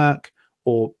at work,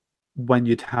 or when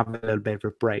you'd have a little bit of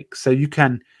a break. So you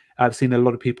can, I've seen a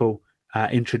lot of people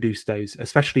introduce those,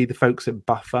 especially the folks at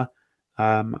Buffer.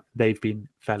 They've been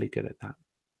fairly good at that.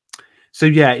 So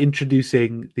yeah,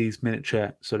 introducing these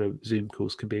miniature sort of Zoom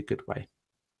calls can be a good way.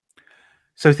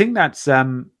 So I think that's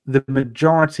the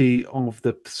majority of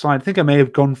the slide. I think I may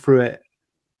have gone through it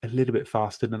a little bit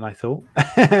faster than I thought.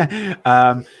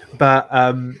 But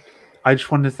I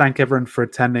just wanted to thank everyone for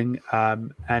attending.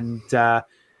 And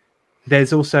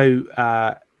there's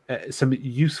also some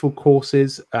useful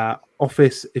courses.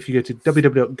 Office, if you go to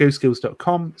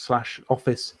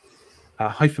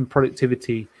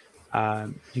www.goskills.com/office-productivity, you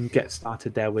can get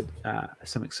started there with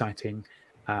some exciting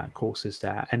courses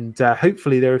there. And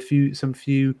hopefully there are some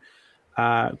few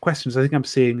questions. I think I'm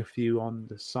seeing a few on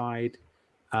the side.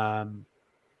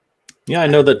 Yeah, I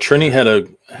know that Trini had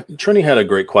a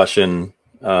great question,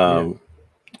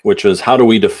 which was, how do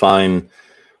we define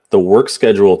the work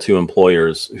schedule to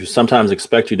employers who sometimes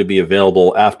expect you to be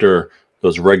available after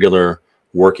those regular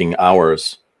working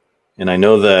hours? And I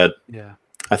know that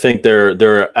I think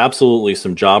there are absolutely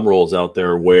some job roles out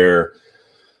there where,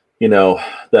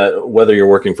 that whether you're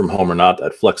working from home or not,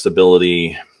 that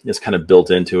flexibility is kind of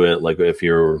built into it. Like if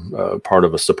you're part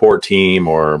of a support team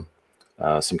or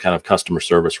some kind of customer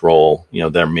service role,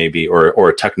 there may be, or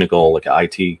a technical, like an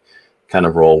IT kind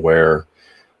of role where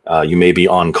you may be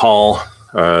on call.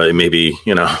 It may be,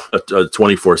 a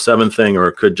 24/7 thing, or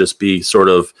it could just be sort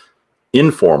of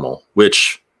informal,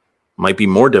 which might be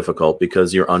more difficult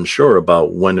because you're unsure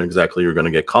about when exactly you're going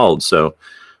to get called. So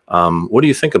what do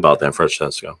you think about that,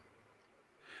 Francesco?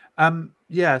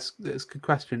 Yes, it's a good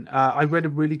question. I read a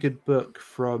really good book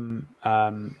from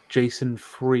Jason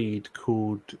Fried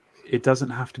called "It Doesn't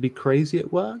Have to Be Crazy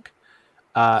at Work,"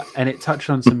 and it touched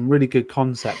on some really good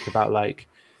concept about like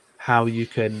how you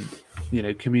can,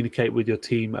 communicate with your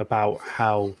team about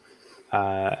how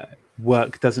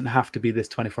work doesn't have to be this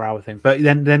 24-hour thing. But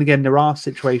then again, there are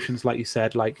situations, like you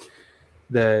said, like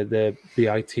the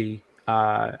IT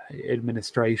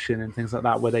administration and things like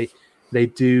that, where they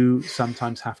do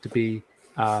sometimes have to be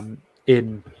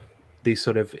in these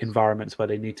sort of environments where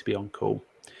they need to be on call.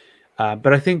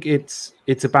 But I think it's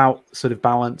about sort of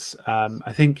balance.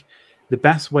 I think the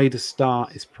best way to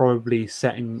start is probably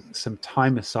setting some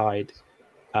time aside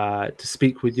to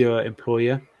speak with your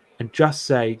employer and just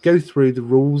go through the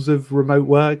rules of remote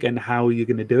work and how you're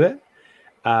going to do it.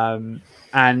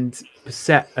 And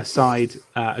set aside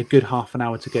a good half an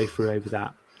hour to go through over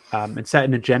that, and set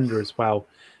an agenda as well,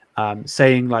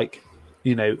 saying like,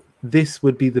 this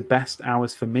would be the best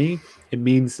hours for me. It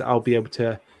means that I'll be able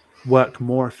to work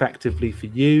more effectively for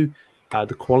you.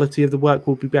 The quality of the work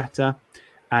will be better,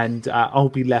 and I'll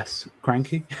be less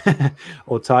cranky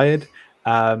or tired.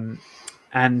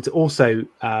 And also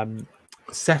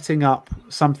setting up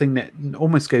something that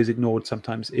almost goes ignored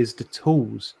sometimes is the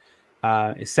tools.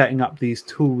 Is setting up these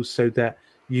tools so that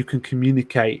you can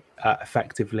communicate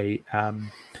effectively,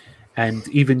 and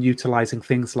even utilizing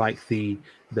things like the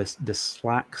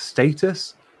Slack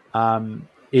status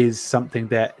is something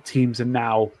that teams are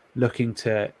now looking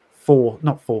to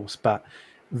not force, but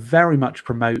very much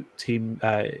promote team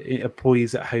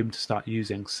employees at home to start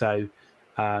using, so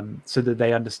that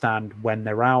they understand when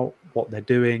they're out, what they're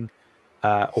doing,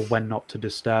 or when not to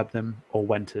disturb them, or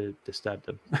when to disturb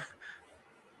them.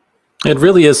 It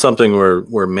really is something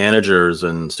where managers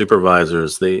and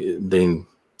supervisors, they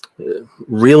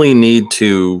really need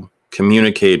to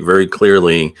communicate very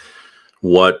clearly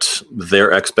what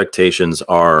their expectations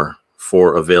are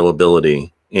for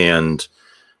availability, and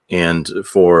and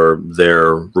for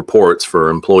their reports, for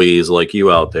employees like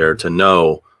you out there to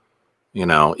know,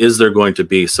 is there going to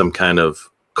be some kind of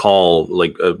call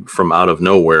like from out of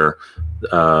nowhere,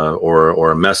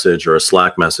 or a message or a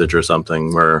Slack message or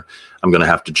something where I'm going to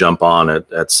have to jump on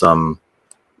at some,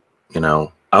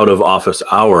 out of office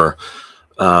hour.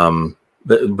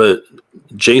 But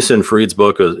Jason Fried's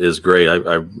book is great.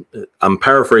 I'm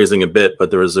paraphrasing a bit,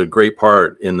 but there is a great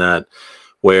part in that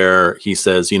where he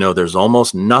says, there's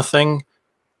almost nothing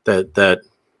that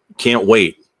can't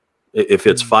wait. If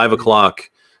it's 5 o'clock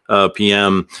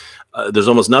p.m., there's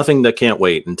almost nothing that can't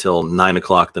wait until 9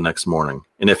 o'clock the next morning.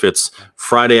 And if it's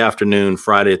Friday afternoon,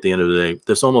 Friday at the end of the day,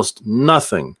 there's almost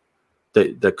nothing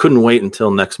that couldn't wait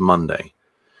until next Monday.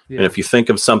 Yeah. And if you think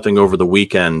of something over the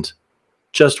weekend,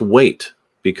 just wait,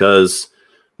 because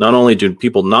not only do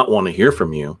people not want to hear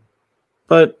from you,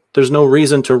 but there's no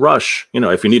reason to rush.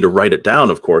 If you need to write it down,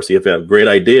 of course, if you have a great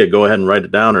idea, go ahead and write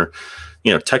it down, or,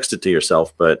 text it to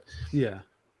yourself. But yeah,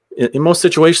 in most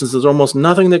situations, there's almost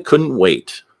nothing that couldn't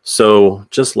wait. So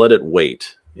just let it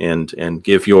wait, and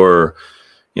give your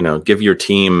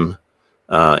team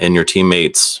and your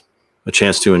teammates a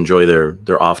chance to enjoy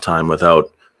their off time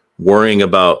without worrying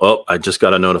about, oh, I just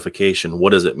got a notification. What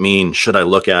does it mean? Should I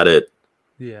look at it?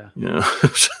 Yeah.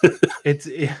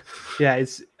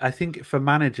 I think for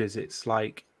managers, it's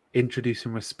like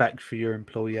introducing respect for your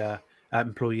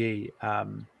employee.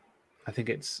 I think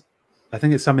it's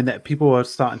something that people are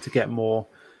starting to get more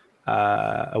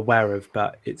aware of,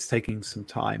 but it's taking some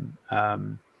time.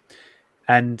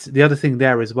 And the other thing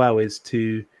there as well is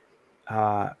to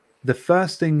the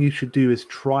first thing you should do is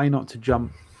try not to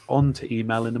jump onto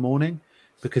email in the morning,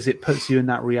 because it puts you in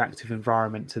that reactive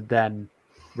environment to then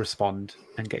respond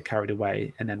and get carried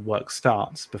away, and then work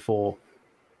starts before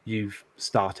you've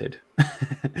started.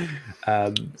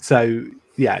 So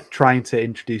yeah, trying to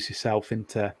introduce yourself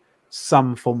into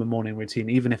some form of morning routine,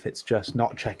 even if it's just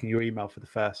not checking your email for the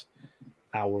first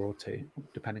hour or two,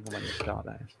 depending on when you start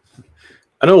that is.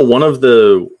 I know one of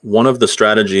the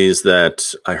strategies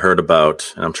that I heard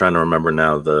about, and I'm trying to remember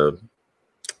now,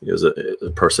 it was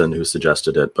a person who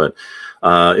suggested it, but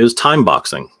it was time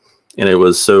boxing. And it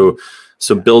was so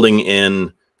building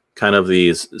in kind of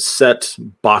these set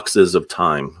boxes of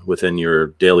time within your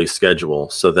daily schedule,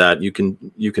 so that you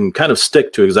can kind of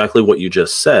stick to exactly what you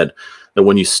just said. That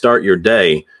when you start your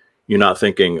day, you're not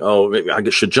thinking, oh, maybe I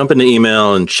should jump into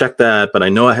email and check that, but I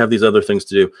know I have these other things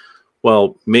to do.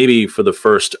 Well, maybe for the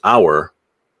first hour,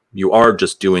 you are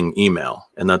just doing email,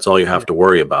 and that's all you have to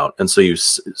worry about. And so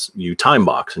you time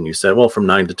box, and you say, well, from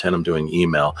 9 to 10, I'm doing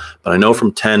email, but I know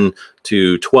from 10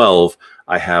 to 12,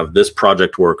 I have this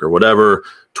project work or whatever.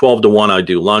 12 to 1, I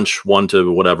do lunch. 1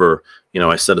 to whatever,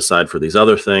 I set aside for these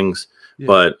other things. Yeah.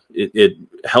 But it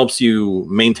helps you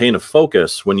maintain a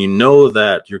focus when you know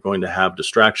that you're going to have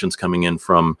distractions coming in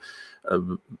from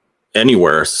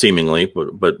anywhere, seemingly,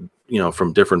 but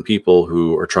from different people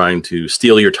who are trying to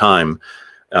steal your time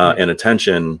and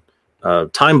attention.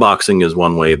 Time boxing is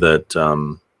one way that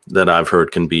I've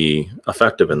heard can be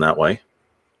effective in that way.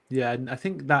 Yeah, and I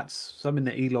think that's something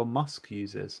that Elon Musk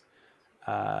uses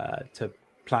to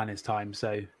plan his time.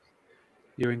 So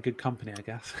you're in good company, I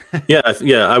guess.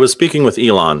 Yeah. I was speaking with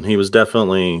Elon. He was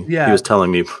definitely. Yeah. He was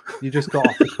telling me. You just got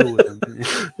off the call with him,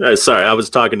 didn't you? Sorry, I was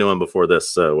talking to him before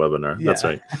this webinar. Yeah. That's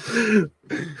right.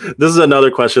 This is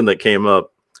another question that came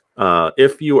up.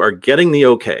 If you are getting the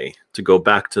okay to go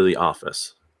back to the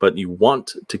office, but you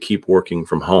want to keep working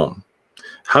from home,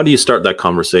 how do you start that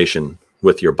conversation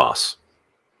with your boss?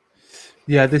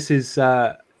 Yeah, this is,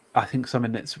 I think,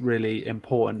 something that's really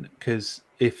important, because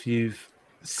if you've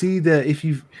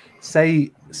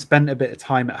say spent a bit of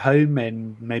time at home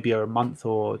in maybe a month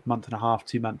or month and a half,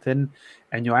 2 months in,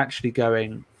 and you're actually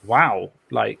going, wow,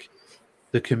 like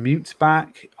the commute's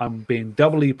back, I'm being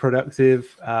doubly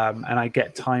productive, and I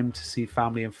get time to see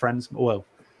family and friends. Well,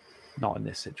 not in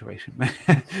this situation.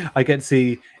 I get to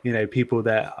see, people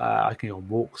that I can go on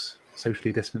walks,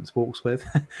 socially distanced walks with.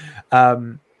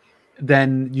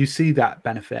 Then you see that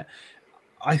benefit.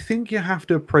 I think you have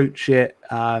to approach it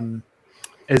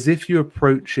as if you're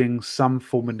approaching some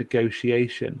form of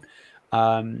negotiation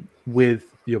with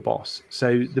your boss.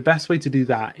 So the best way to do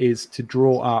that is to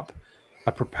draw up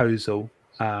a proposal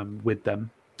with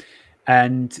them.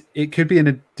 And it could be in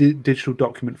a digital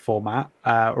document format,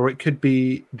 or it could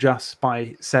be just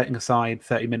by setting aside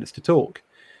 30 minutes to talk.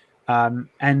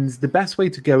 And the best way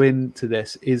to go into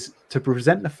this is to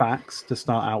present the facts to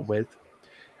start out with.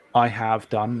 I have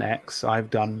done X, I've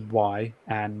done Y,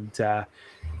 and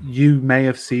you may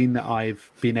have seen that I've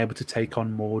been able to take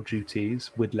on more duties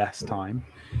with less time.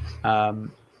 And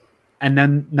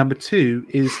then number 2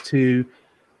 is to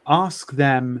ask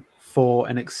them for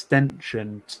an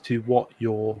extension to what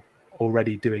you're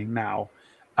already doing now,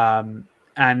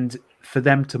 and for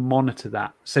them to monitor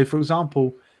that. So, for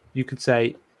example, you could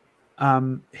say,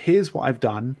 here's what I've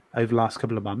done over the last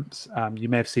couple of months. You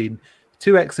may have seen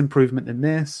 2x improvement in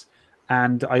this,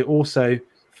 and I also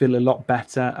feel a lot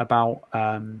better about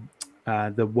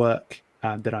the work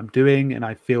that I'm doing, and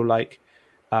I feel like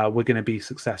we're going to be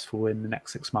successful in the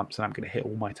next 6 months, and I'm going to hit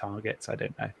all my targets. I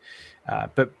don't know,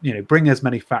 but bring as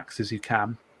many facts as you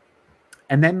can,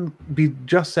 and then be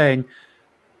just saying,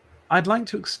 I'd like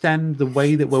to extend the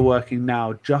way that we're working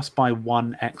now just by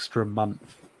 1 extra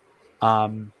month.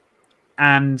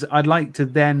 And I'd like to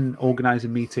then organize a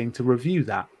meeting to review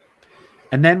that.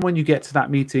 And then when you get to that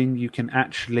meeting, you can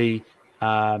actually,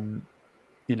 you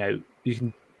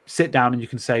can sit down and you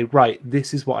can say, right,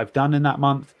 this is what I've done in that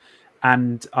month,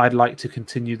 and I'd like to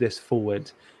continue this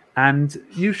forward. And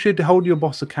you should hold your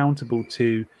boss accountable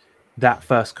to that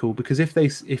first call, because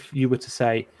if you were to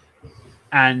say,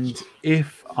 and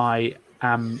if I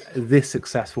am this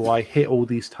successful, I hit all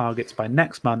these targets by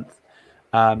next month,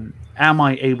 am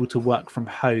I able to work from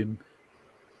home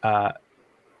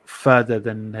further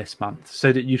than this month?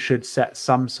 So that you should set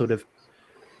some sort of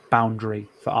boundary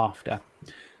for after.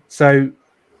 So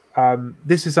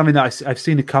this is something that I've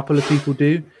seen a couple of people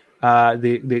do,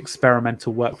 the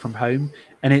experimental work from home,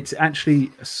 and it's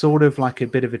actually sort of like a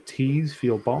bit of a tease for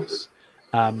your boss,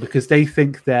 because they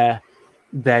think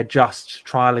they're just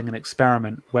trialing an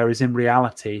experiment, whereas in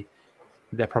reality,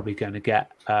 they're probably going to get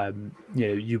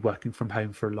you working from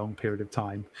home for a long period of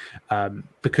time,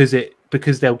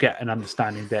 because they'll get an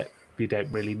understanding that you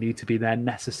don't really need to be there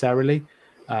necessarily,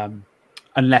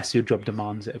 unless your job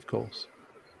demands it, of course.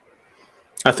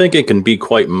 I think it can be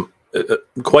quite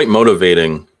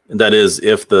motivating. That is,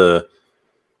 if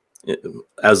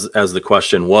as the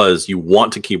question was, you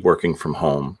want to keep working from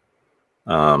home.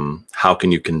 How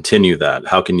can you continue that?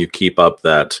 How can you keep up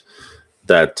that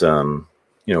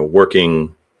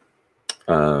working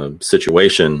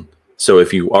situation? So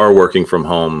if you are working from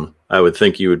home, I would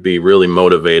think you would be really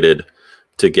motivated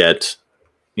to get,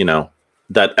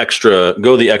 that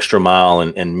go the extra mile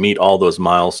and meet all those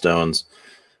milestones.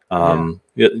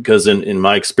 Because in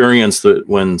my experience, that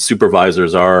when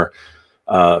supervisors are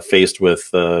faced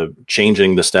with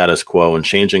changing the status quo and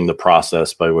changing the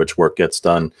process by which work gets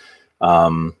done,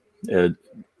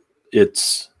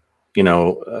 it's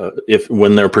if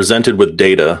when they're presented with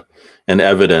data and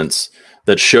evidence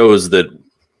that shows that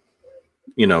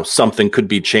something could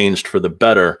be changed for the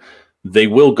better,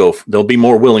 they'll be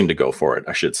more willing to go for it,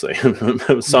 I should say.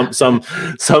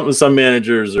 some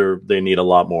managers they need a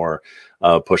lot more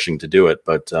pushing to do it,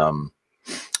 but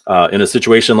in a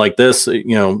situation like this,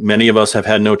 many of us have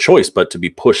had no choice but to be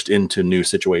pushed into new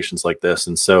situations like this.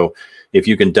 And so if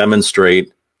you can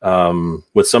demonstrate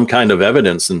with some kind of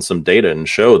evidence and some data and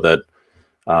show that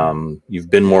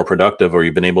you've been more productive, or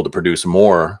you've been able to produce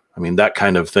more, I mean, that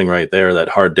kind of thing right there, that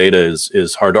hard data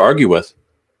is hard to argue with.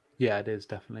 Yeah, it is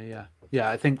definitely.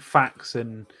 Yeah. I think facts,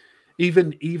 and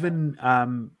even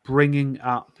bringing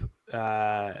up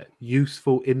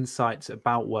useful insights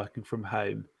about working from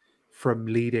home from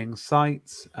leading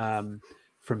sites,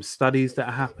 from studies that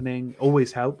are happening,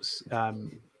 always helps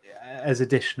as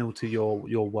additional to your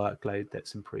workload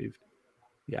that's improved.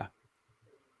 Yeah.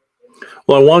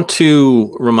 Well, I want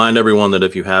to remind everyone that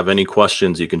if you have any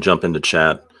questions, you can jump into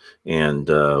chat, and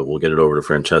we'll get it over to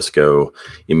Francesco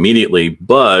immediately.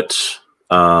 But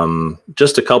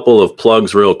just a couple of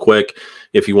plugs real quick.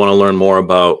 If you want to learn more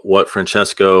about what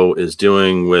Francesco is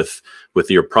doing with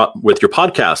your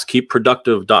podcast,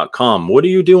 keepproductive.com. What do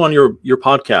you do on your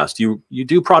podcast? You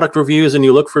do product reviews and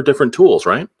you look for different tools,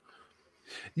 right?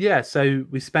 Yeah, so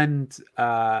we spend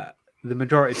the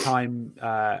majority of time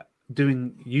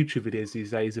doing YouTube videos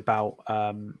these days about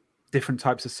different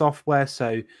types of software.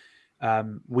 So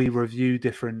we review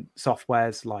different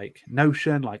softwares like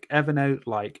Notion, like Evernote,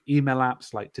 like email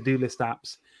apps, like to-do list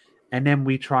apps, and then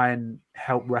we try and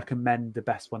help recommend the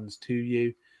best ones to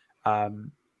you.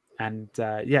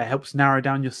 It helps narrow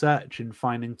down your search and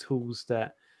finding tools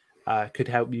that could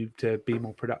help you to be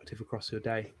more productive across your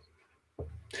day.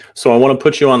 So I want to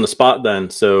put you on the spot then.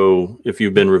 So if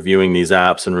you've been reviewing these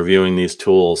apps and reviewing these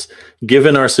tools,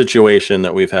 given our situation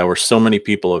that we've had where so many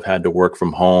people have had to work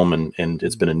from home and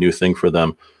it's been a new thing for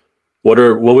them, what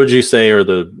would you say are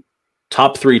the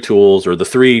top 3 tools, or the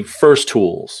 3 first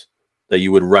tools that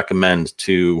you would recommend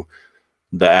to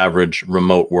the average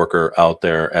remote worker out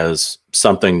there as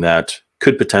something that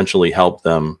could potentially help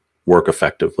them work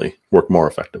more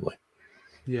effectively?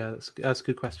 Yeah, that's a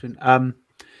good question.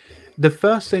 The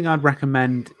first thing I'd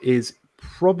recommend is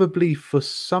probably for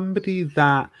somebody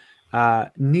that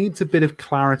needs a bit of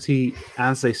clarity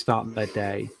as they start their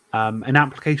day. An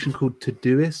application called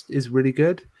Todoist is really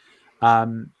good.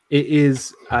 It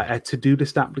is a to-do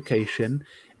list application.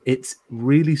 It's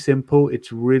really simple.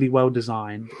 It's really well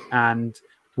designed. And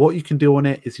what you can do on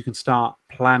it is you can start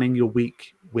planning your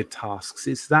week with tasks.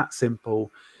 It's that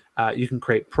simple. You can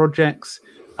create projects,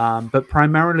 but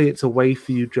primarily it's a way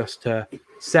for you just to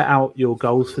set out your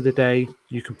goals for the day.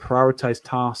 You can prioritize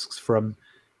tasks from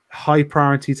high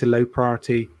priority to low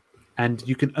priority, and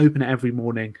you can open it every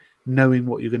morning knowing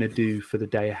what you're going to do for the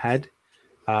day ahead.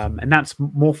 And that's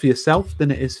more for yourself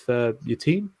than it is for your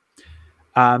team.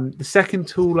 The second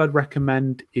tool I'd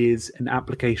recommend is an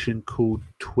application called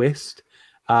Twist.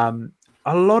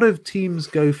 A lot of teams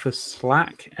go for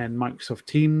Slack and Microsoft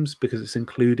Teams because it's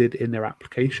included in their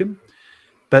application.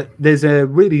 But there's a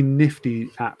really nifty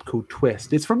app called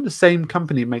Twist. It's from the same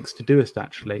company that makes Todoist,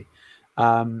 actually.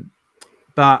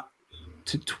 But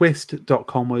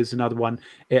twist.com was another one.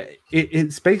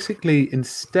 It's basically,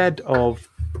 instead of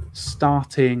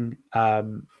starting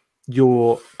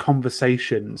your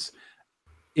conversations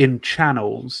in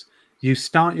channels, you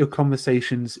start your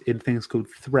conversations in things called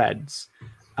threads.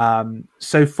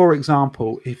 So, for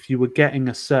example, if you were getting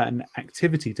a certain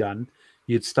activity done,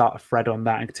 you'd start a thread on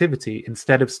that activity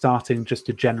instead of starting just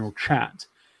a general chat,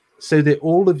 so that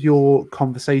all of your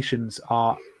conversations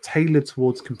are tailored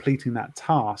towards completing that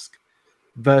task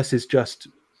versus just,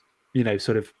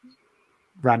 sort of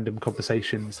random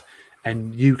conversations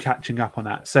and you catching up on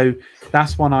that. So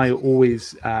that's one I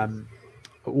always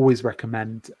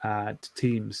recommend to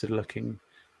teams that are looking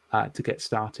to get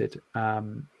started.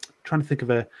 Trying to think of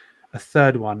a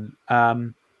third one.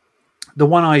 The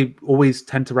one I always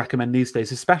tend to recommend these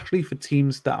days, especially for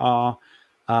teams that are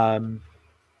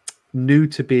new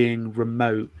to being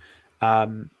remote,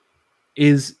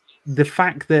 is the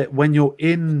fact that when you're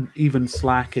in even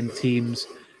Slack and Teams,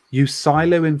 you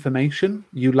silo information.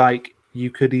 You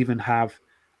could even have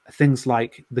things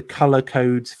like the color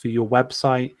codes for your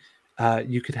website.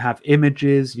 You could have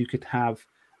images. You could have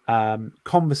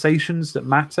conversations that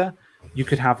matter. You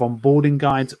could have onboarding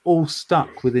guides all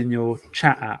stuck within your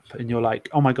chat app, and you're like,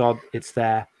 oh my God, it's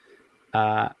there.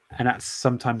 And that's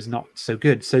sometimes not so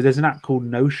good. So there's an app called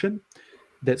Notion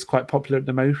that's quite popular at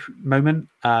the moment,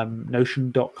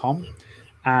 notion.com.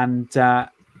 And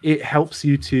it helps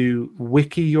you to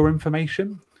wiki your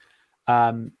information.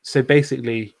 So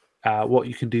basically, what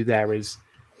you can do there is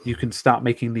you can start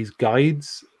making these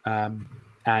guides and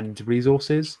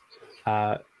resources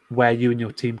where you and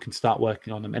your team can start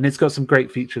working on them. And it's got some great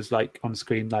features like on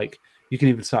screen, like you can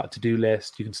even start a to-do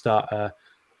list, you can start a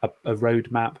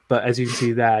roadmap. But as you can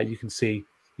see there, you can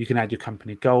add your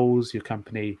company goals, your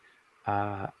company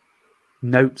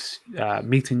notes,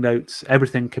 meeting notes.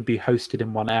 Everything can be hosted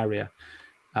in one area,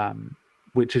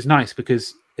 which is nice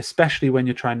because especially when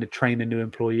you're trying to train a new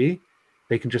employee,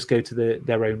 they can just go to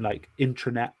their own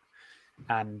intranet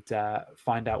and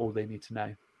find out all they need to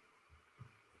know.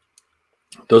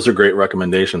 Those are great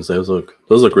recommendations. Those look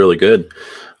really good.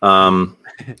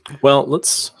 Well,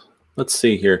 let's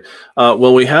see here.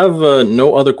 Well, we have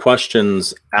no other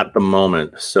questions at the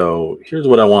moment. So here's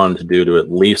what I wanted to do to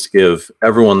at least give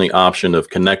everyone the option of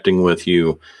connecting with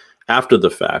you after the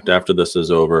fact, after this is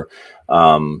over.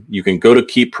 You can go to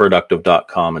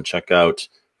keepproductive.com and check out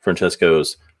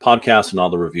Francesco's podcast and all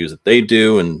the reviews that they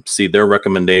do and see their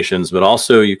recommendations. But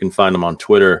also you can find them on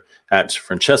Twitter at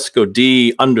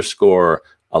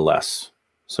FrancescoD_LS.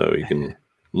 So you can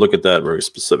look at that very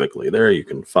specifically there. You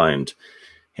can find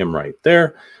him right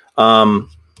there.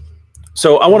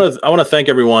 So I want to thank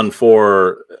everyone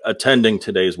for attending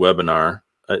today's webinar.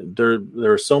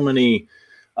 There are so many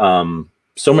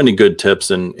good tips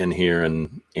in here,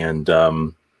 and I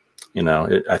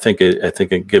think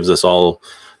it gives us all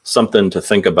something to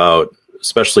think about,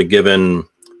 especially given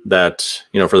that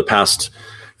for the past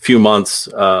few months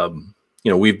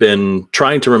we've been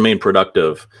trying to remain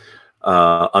productive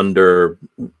under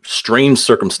strange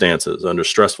circumstances, under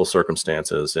stressful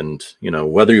circumstances, and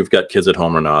whether you've got kids at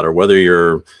home or not, or whether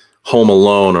you're home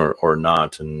alone or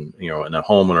not, and in a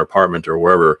home or apartment or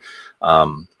wherever,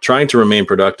 trying to remain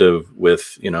productive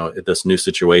with this new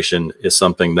situation is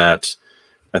something that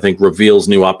I think reveals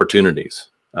new opportunities.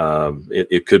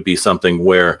 It could be something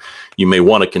where you may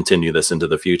want to continue this into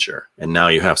the future, and now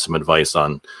you have some advice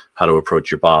on how to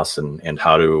approach your boss and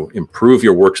how to improve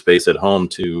your workspace at home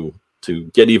to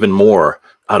get even more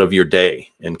out of your day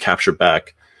and capture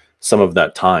back some of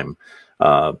that time.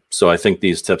 So I think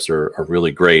these tips are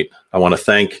really great. I want to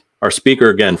thank our speaker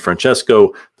again,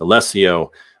 Francesco D'Alessio.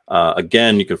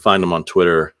 Again, you can find him on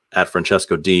Twitter at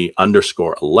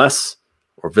FrancescoD_LS.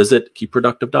 or visit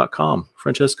keepproductive.com.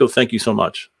 Francesco, thank you so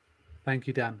much. Thank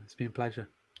you, Dan. It's been a pleasure.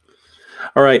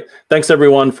 All right. Thanks,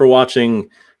 everyone, for watching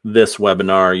this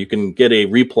webinar. You can get a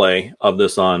replay of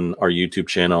this on our YouTube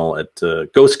channel at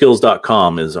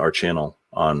GoSkills.com is our channel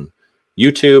on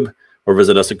YouTube, or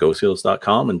visit us at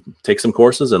GoSkills.com and take some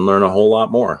courses and learn a whole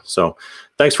lot more. So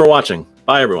thanks for watching.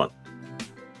 Bye, everyone.